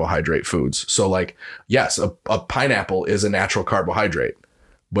carbohydrate foods. So like, yes, a pineapple is a natural carbohydrate,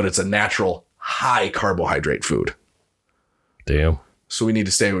 but it's a natural high carbohydrate food. Damn. So we need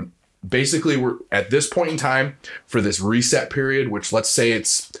to stay with, basically we're at this point in time for this reset period, which let's say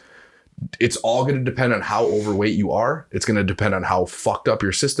it's all going to depend on how overweight you are. It's going to depend on how fucked up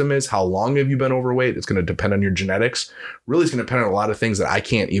your system is. How long have you been overweight? It's going to depend on your genetics. Really, it's going to depend on a lot of things that I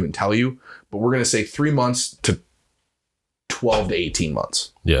can't even tell you, but we're going to say 3 months to 12 to 18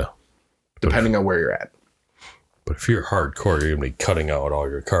 months. Yeah. Depending on where you're at. But if you're hardcore, you're going to be cutting out all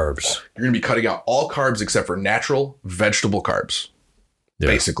your carbs. You're going to be cutting out all carbs except for natural vegetable carbs,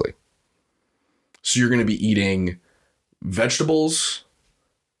 basically. So you're going to be eating vegetables,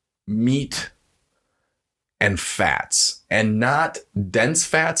 meat, and fats. And not dense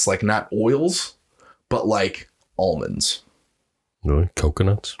fats, like not oils, but like almonds. Really?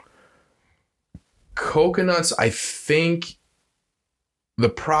 Coconuts? Coconuts, I think the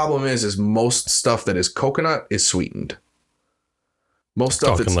problem is most stuff that is coconut is sweetened. Most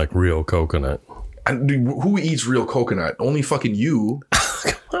stuff that's like real coconut. Who eats real coconut? Only fucking you.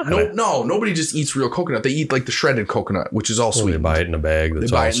 No, nobody just eats real coconut. They eat like the shredded coconut, which is all sweet. They buy it in a bag.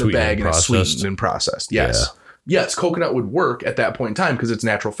 That's all sweetened and it's sweetened and processed. Yes. Yeah. Yes, coconut would work at that point in time because it's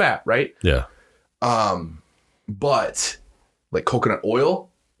natural fat, right? Yeah. But like coconut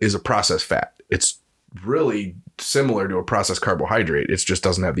oil is a processed fat. It's really similar to a processed carbohydrate. It just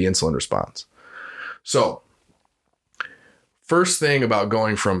doesn't have the insulin response. So first thing about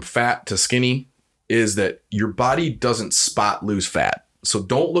going from fat to skinny is that your body doesn't spot lose fat. So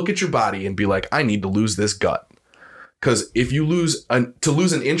don't look at your body and be like, I need to lose this gut. Because if you to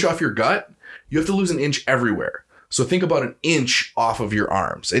lose an inch off your gut, you have to lose an inch everywhere. So think about an inch off of your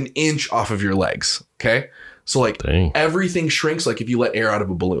arms, an inch off of your legs. Okay. So like everything shrinks like if you let air out of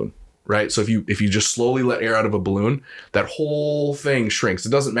a balloon, right? So if you just slowly let air out of a balloon, that whole thing shrinks. It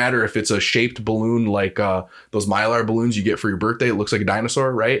doesn't matter if it's a shaped balloon like those Mylar balloons you get for your birthday. It looks like a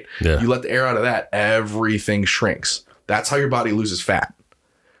dinosaur, right? Yeah. You let the air out of that, everything shrinks. That's how your body loses fat.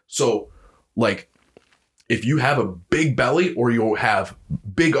 So like if you have a big belly or you have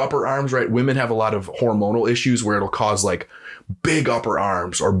big upper arms, right? Women have a lot of hormonal issues where it'll cause like big upper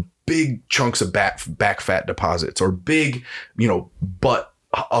arms or big chunks of back fat deposits or big, butt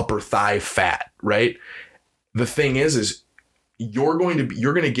upper thigh fat, right? The thing is you're going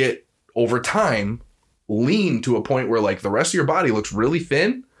to get over time lean to a point where like the rest of your body looks really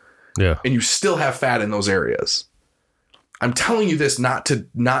thin. Yeah. And you still have fat in those areas. I'm telling you this not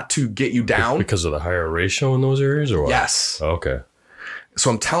to get you down. Because of the higher ratio in those areas or what? Yes. Okay.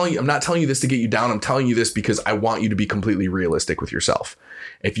 So I'm not telling you this to get you down. I'm telling you this because I want you to be completely realistic with yourself.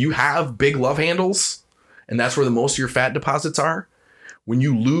 If you have big love handles and that's where the most of your fat deposits are, when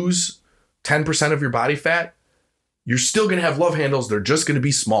you lose 10% of your body fat, you're still going to have love handles. They're just going to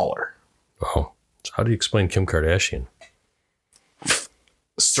be smaller. Oh, so how do you explain Kim Kardashian?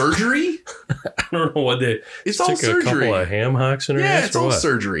 Surgery? I don't know what they. It's all surgery. A couple of ham hocks in her ass. Yeah, it's all what?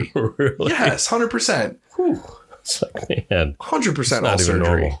 surgery. Really? Yes, 100%. It's like, man, 100% all surgery.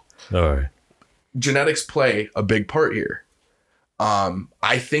 Normal. All right. Genetics play a big part here.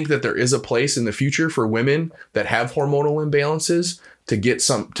 I think that there is a place in the future for women that have hormonal imbalances to get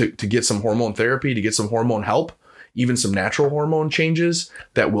some to get some hormone therapy, to get some hormone help, even some natural hormone changes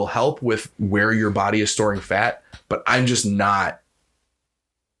that will help with where your body is storing fat. But I'm just not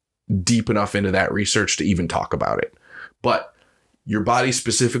deep enough into that research to even talk about it. But your body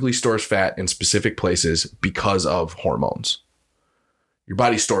specifically stores fat in specific places because of hormones. Your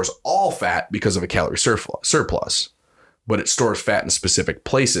body stores all fat because of a calorie surplus, but it stores fat in specific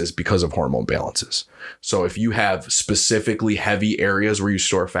places because of hormone balances. So if you have specifically heavy areas where you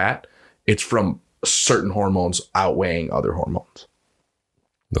store fat, it's from certain hormones outweighing other hormones.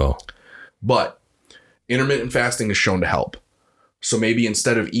 No. But intermittent fasting is shown to help. So maybe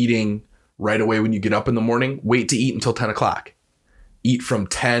instead of eating right away when you get up in the morning, wait to eat until 10 o'clock. Eat from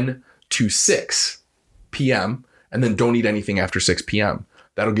 10 to 6 p.m. and then don't eat anything after 6 p.m.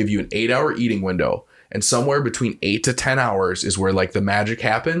 That'll give you an 8-hour eating window. And somewhere between 8 to 10 hours is where like the magic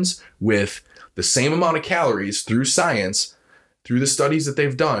happens with the same amount of calories through science, through the studies that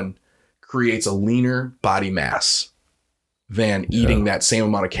they've done, creates a leaner body mass than eating that same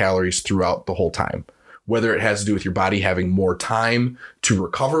amount of calories throughout the whole time. Whether it has to do with your body having more time to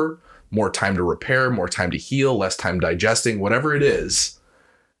recover, more time to repair, more time to heal, less time digesting, whatever it is,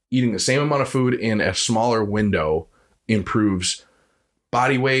 eating the same amount of food in a smaller window improves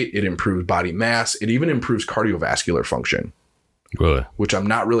body weight, it improves body mass, it even improves cardiovascular function. Really? Which I'm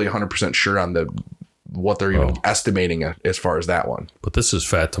not really 100% sure on what they're even estimating as far as that one. But this is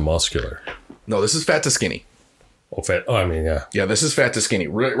fat to muscular. No, this is fat to skinny. Oh, fat. Oh, I mean, yeah. Yeah, this is fat to skinny.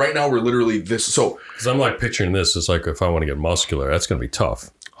 Right now, we're literally this. So, because I'm like picturing this as like if I want to get muscular, that's going to be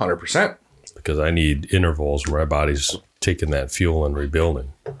tough. 100%. Because I need intervals where my body's taking that fuel and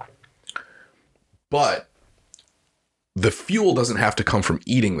rebuilding. But the fuel doesn't have to come from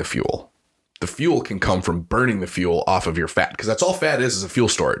eating the fuel. The fuel can come from burning the fuel off of your fat, because that's all fat is a fuel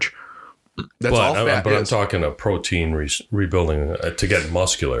storage. That's all fat is. I'm talking a protein rebuilding to get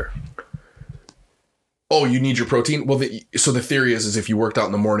muscular. Oh, you need your protein? Well, so the theory is if you worked out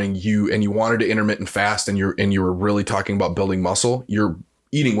in the morning, you wanted to intermittent fast, and you were really talking about building muscle, your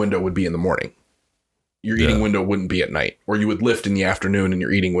eating window would be in the morning. Your eating window wouldn't be at night, or you would lift in the afternoon, and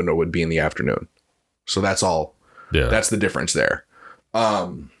your eating window would be in the afternoon. So that's all. Yeah, that's the difference there.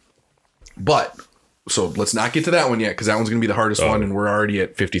 But so let's not get to that one yet, because that one's going to be the hardest one, and we're already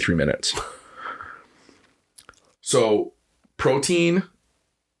at 53 minutes. So protein,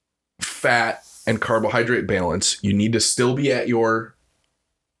 fat, and carbohydrate balance, you need to still be at your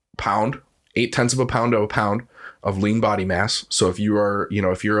pound, 0.8 pounds of lean body mass. So if you are,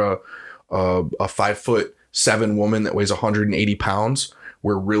 if you're a 5'7" woman that weighs 180 pounds,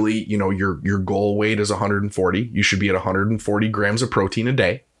 where really, your goal weight is 140, you should be at 140 grams of protein a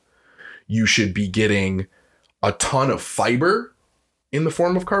day. You should be getting a ton of fiber in the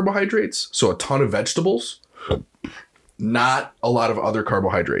form of carbohydrates. So a ton of vegetables, not a lot of other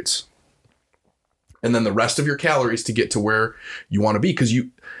carbohydrates. And then the rest of your calories to get to where you want to be. Because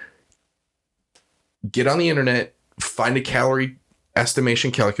you get on the internet, find a calorie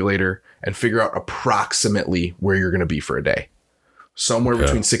estimation calculator, and figure out approximately where you're going to be for a day. Somewhere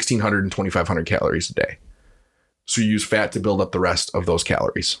between 1,600 and 2,500 calories a day. So you use fat to build up the rest of those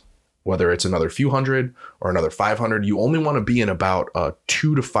calories. Whether it's another few hundred or another 500, you only want to be in about a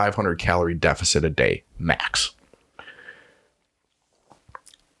 200 to 500 calorie deficit a day max.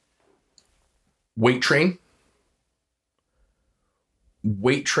 Weight training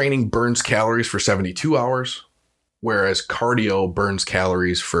burns calories for 72 hours, whereas cardio burns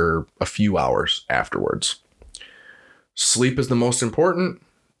calories for a few hours afterwards. Sleep is the most important.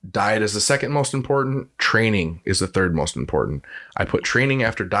 Diet is the second most important. Training is the third most important. I put training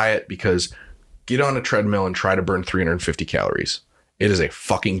after diet because get on a treadmill and try to burn 350 calories. It is a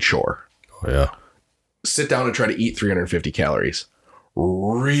fucking chore. Oh, yeah. Sit down and try to eat 350 calories.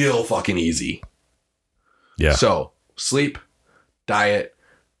 Real fucking easy. Yeah. So sleep, diet,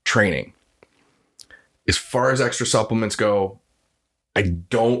 training. As far as extra supplements go, I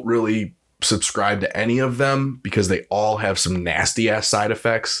don't really subscribe to any of them because they all have some nasty ass side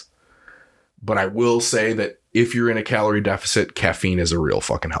effects. But I will say that if you're in a calorie deficit, caffeine is a real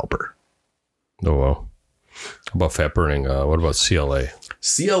fucking helper. Oh, well. How about fat burning? What about CLA?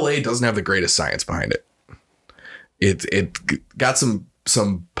 CLA doesn't have the greatest science behind it. It got some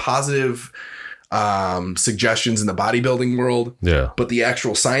positive suggestions in the bodybuilding world. Yeah. But the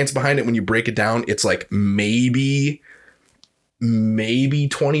actual science behind it, when you break it down, it's like maybe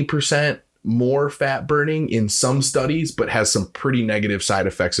 20% more fat burning in some studies, but has some pretty negative side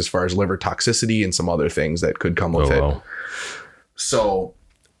effects as far as liver toxicity and some other things that could come with it. So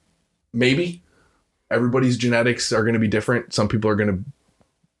maybe everybody's genetics are going to be different. Some people are going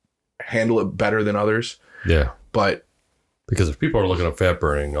to handle it better than others. Yeah. But because if people are looking at fat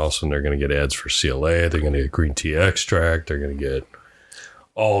burning, all of a sudden they're going to get ads for CLA. They're going to get green tea extract. They're going to get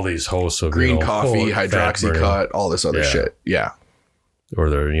all these hosts of green coffee, Hydroxycut, all this other shit. Yeah. Or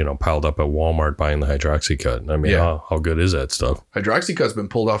they're, piled up at Walmart buying the Hydroxycut. I mean, how good is that stuff? Hydroxycut's been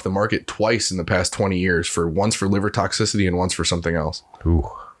pulled off the market twice in the past 20 years, once for liver toxicity and once for something else. Ooh.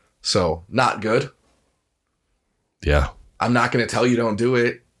 So not good. Yeah. I'm not going to tell you don't do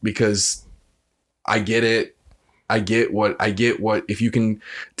it because I get it. I get what if you can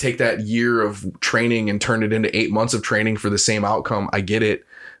take that year of training and turn it into 8 months of training for the same outcome, I get it.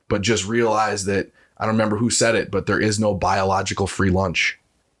 But just realize that, I don't remember who said it, but there is no biological free lunch.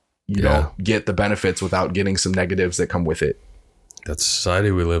 You don't get the benefits without getting some negatives that come with it. That's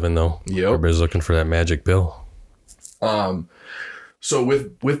society we live in, though. Yep. Everybody's looking for that magic pill. So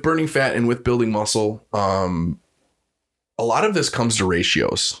with burning fat and with building muscle, a lot of this comes to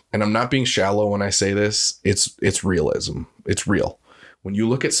ratios, and I'm not being shallow when I say this. It's realism. It's real. When you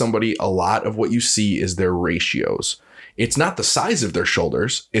look at somebody, a lot of what you see is their ratios. It's not the size of their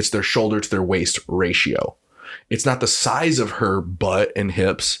shoulders. It's their shoulder to their waist ratio. It's not the size of her butt and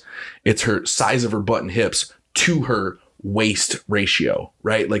hips. It's her size of her butt and hips to her waist ratio,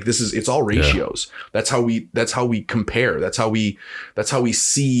 right? Like it's all ratios. Yeah. That's how we compare. That's how we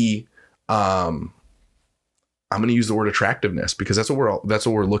see, I'm going to use the word attractiveness because that's what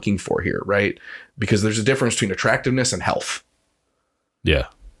we're looking for here, right? Because there's a difference between attractiveness and health. Yeah.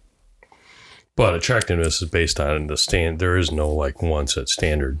 But attractiveness is based on the stand. There is no like one set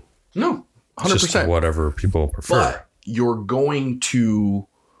standard. No, 100%. It's just whatever people prefer. But you're going to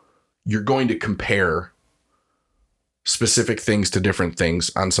compare specific things to different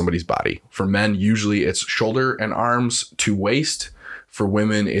things on somebody's body. For men, usually it's shoulder and arms to waist. For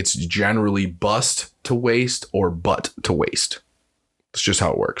women, it's generally bust to waist or butt to waist. That's just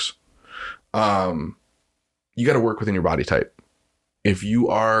how it works. You got to work within your body type. If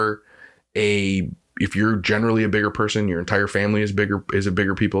you're generally a bigger person, your entire family is a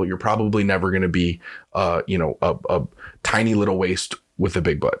bigger people, you're probably never going to be, a tiny little waist with a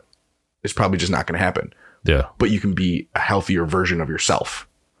big butt. It's probably just not going to happen. Yeah. But you can be a healthier version of yourself.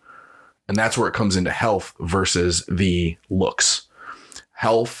 And that's where it comes into health versus the looks.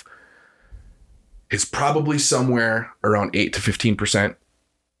 Health is probably somewhere around 8 to 15%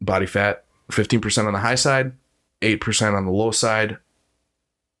 body fat, 15% on the high side, 8% on the low side,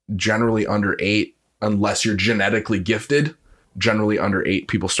 generally under 8, unless you're genetically gifted. Generally under 8,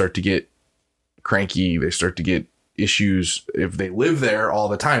 people start to get cranky. They start to get issues. If they live there all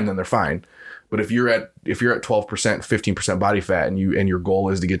the time, then they're fine. But if you're at 12%, 15% body fat and your goal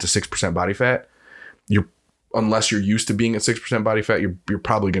is to get to 6% body fat, unless you're used to being at 6% body fat, you're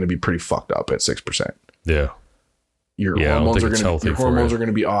probably going to be pretty fucked up at 6%. Yeah. Your hormones are going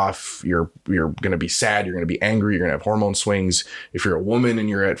to be off. You're going to be sad. You're going to be angry. You're going to have hormone swings. If you're a woman and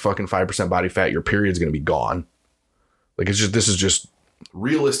you're at fucking 5% body fat, your period's going to be gone. Like this is just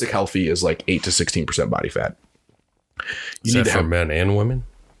realistic. Healthy is like 8 to 16% body fat. Is that for men and women?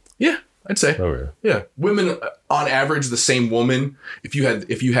 Yeah, I'd say. Oh yeah. Yeah, women on average, the same woman. If you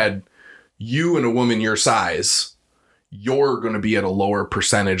had you and a woman your size, you're going to be at a lower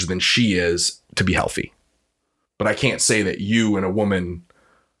percentage than she is to be healthy. But I can't say that you and a woman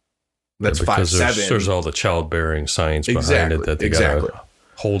that's 5'7". There's all the childbearing science behind it that they gotta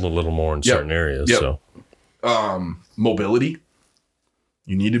hold a little more in certain areas. Yep. So mobility,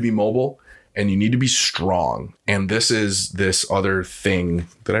 you need to be mobile and you need to be strong. And this other thing.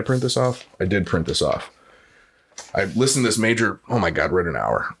 Did I print this off? I did print this off. I listened to this major. Oh my God, read an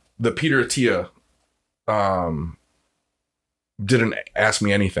hour. The Peter Attia didn't ask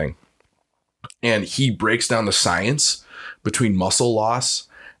me anything. And he breaks down the science between muscle loss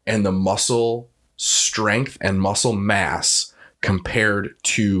and the muscle strength and muscle mass compared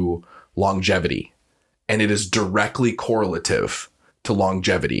to longevity. And it is directly correlative to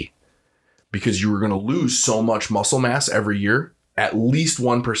longevity because you are going to lose so much muscle mass every year, at least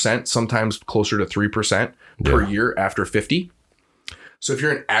 1%, sometimes closer to 3% per year after 50. So if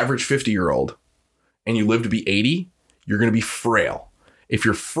you're an average 50-year-old and you live to be 80, you're going to be frail. If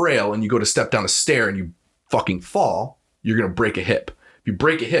you're frail and you go to step down a stair and you fucking fall, you're going to break a hip. If you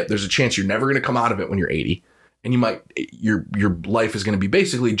break a hip, there's a chance you're never going to come out of it when you're 80. And your life is going to be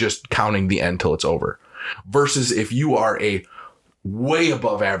basically just counting the end till it's over. Versus if you are a way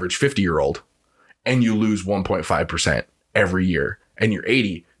above average 50-year-old and you lose 1.5% every year and you're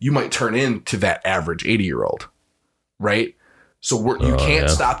 80, you might turn into that average 80-year-old, right? So you can't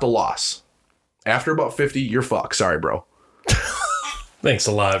stop the loss. After about 50, you're fucked. Sorry, bro. Thanks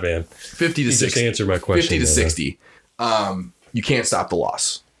a lot, man. 50 to 60. Just answer my question. 50 to 60. You can't stop the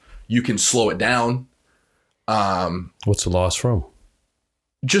loss. You can slow it down. What's the loss from?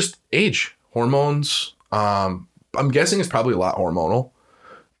 Just age, hormones. I'm guessing it's probably a lot hormonal.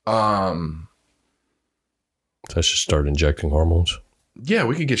 So I should start injecting hormones. Yeah,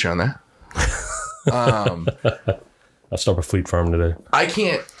 we could get you on that. I'll start a Fleet Farm today. I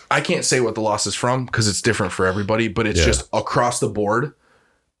can't say what the loss is from because it's different for everybody, but it's just across the board.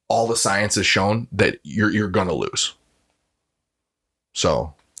 All the science has shown that you're gonna lose.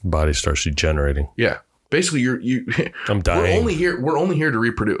 So body starts degenerating. Yeah. Basically, I'm dying. We're only here to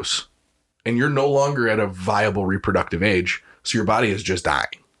reproduce, and you're no longer at a viable reproductive age. So your body is just dying.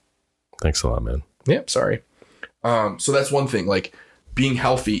 Thanks a lot, man. Yep. Sorry. So that's one thing. Like, being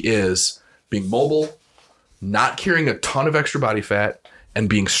healthy is being mobile, not carrying a ton of extra body fat, and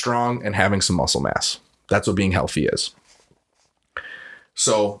being strong and having some muscle mass. That's what being healthy is.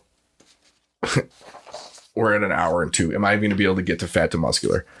 So we're at an hour and 2. Am I going to be able to get to fat to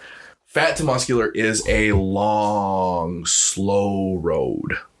muscular? Fat to muscular is a long, slow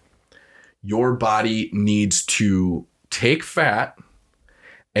road. Your body needs to take fat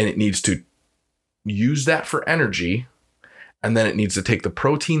and it needs to use that for energy. And then it needs to take the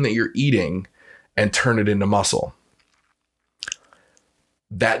protein that you're eating and turn it into muscle.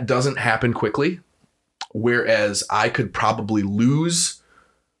 That doesn't happen quickly. Whereas I could probably lose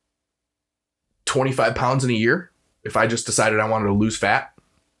 25 pounds in a year. If I just decided I wanted to lose fat,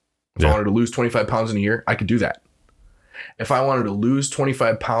 if I wanted to lose 25 pounds in a year, I could do that. If I wanted to lose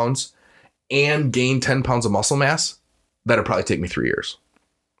 25 pounds and gain 10 pounds of muscle mass, that'd probably take me 3 years.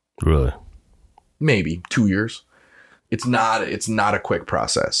 Really? Maybe 2 years. It's not a quick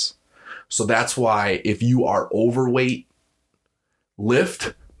process. So that's why if you are overweight,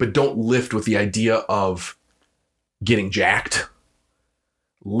 lift, but don't lift with the idea of getting jacked.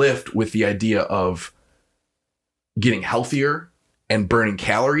 Lift with the idea of getting healthier and burning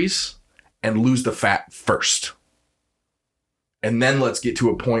calories and lose the fat first. And then let's get to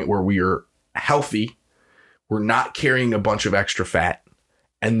a point where we are healthy. We're not carrying a bunch of extra fat.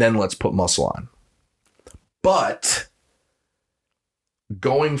 And then let's put muscle on. But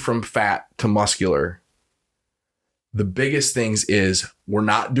going from fat to muscular, the biggest things is we're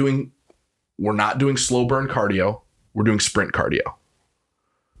not doing slow burn cardio. We're doing sprint cardio.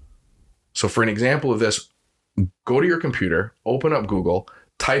 So for an example of this, go to your computer, open up Google,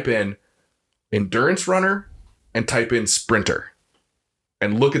 type in endurance runner and type in sprinter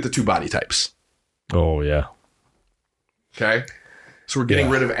and look at the two body types. Oh, yeah. Okay. So we're getting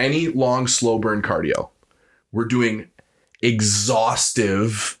rid of any long, slow burn cardio. We're doing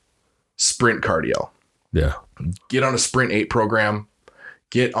exhaustive sprint cardio. Yeah. Get on a Sprint 8 program,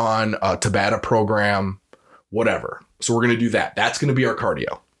 get on a Tabata program, whatever. So we're going to do that. That's going to be our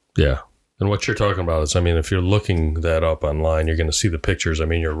cardio. Yeah. And what you're talking about is, I mean, if you're looking that up online, you're going to see the pictures. I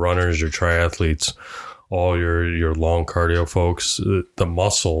mean, your runners, your triathletes, all your long cardio folks, the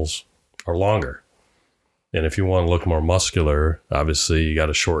muscles are longer. And if you want to look more muscular, obviously you got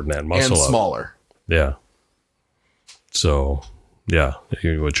to shorten that muscle and smaller. up. Yeah. So, yeah,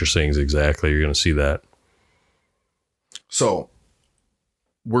 what you're saying is exactly, you're going to see that. So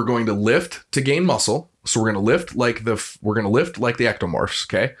we're going to lift to gain muscle. So we're going to lift like the ectomorphs.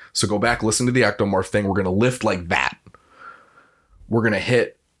 Okay. So go back, listen to the ectomorph thing. We're going to lift like that. We're going to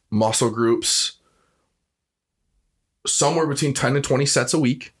hit muscle groups somewhere between 10 to 20 sets a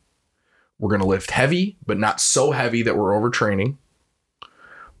week. We're going to lift heavy, but not so heavy that we're overtraining.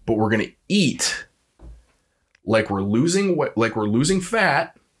 But we're going to eat like we're losing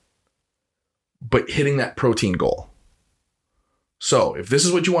fat, but hitting that protein goal. So if this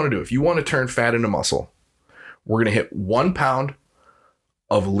is what you want to do, if you want to turn fat into muscle, we're going to hit 1 pound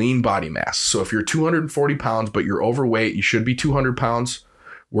of lean body mass. So if you're 240 pounds, but you're overweight, you should be 200 pounds.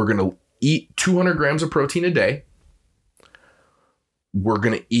 We're going to eat 200 grams of protein a day. We're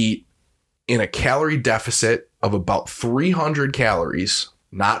going to eat in a calorie deficit of about 300 calories,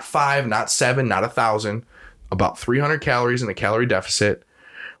 not 5, not 7, not 1,000, about 300 calories in a calorie deficit.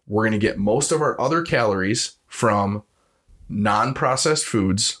 We're going to get most of our other calories from non-processed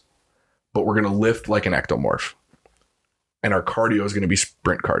foods, but we're going to lift like an ectomorph. And our cardio is going to be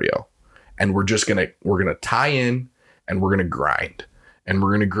sprint cardio. And we're going to tie in and we're going to grind. And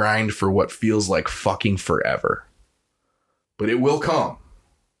we're going to grind for what feels like fucking forever. But it will come.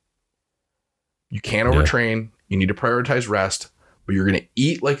 You can't overtrain. You need to prioritize rest, but you're going to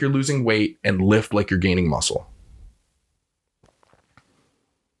eat like you're losing weight and lift like you're gaining muscle.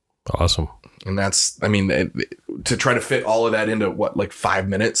 Awesome. And that's, I mean, to try to fit all of that into 5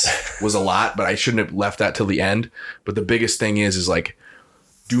 minutes was a lot, but I shouldn't have left that till the end. But the biggest thing is like,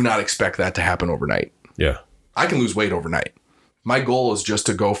 do not expect that to happen overnight. Yeah. I can lose weight overnight. My goal is just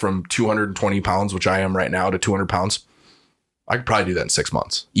to go from 220 pounds, which I am right now, to 200 pounds. I could probably do that in 6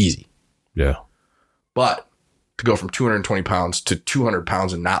 months. Easy. Yeah. But to go from 220 pounds to 200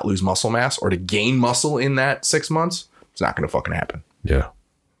 pounds and not lose muscle mass, or to gain muscle in that 6 months, it's not going to fucking happen. Yeah.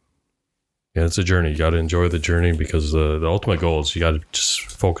 Yeah, it's a journey. You got to enjoy the journey, because the ultimate goal is you got to just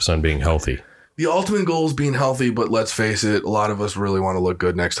focus on being healthy. The ultimate goal is being healthy, but let's face it, a lot of us really want to look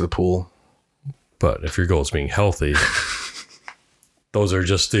good next to the pool. But if your goal is being healthy, those are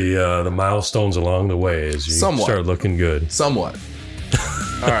just the milestones along the way as you Somewhat. start looking good. Somewhat.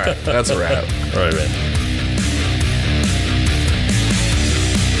 All right, that's a wrap. All right, man.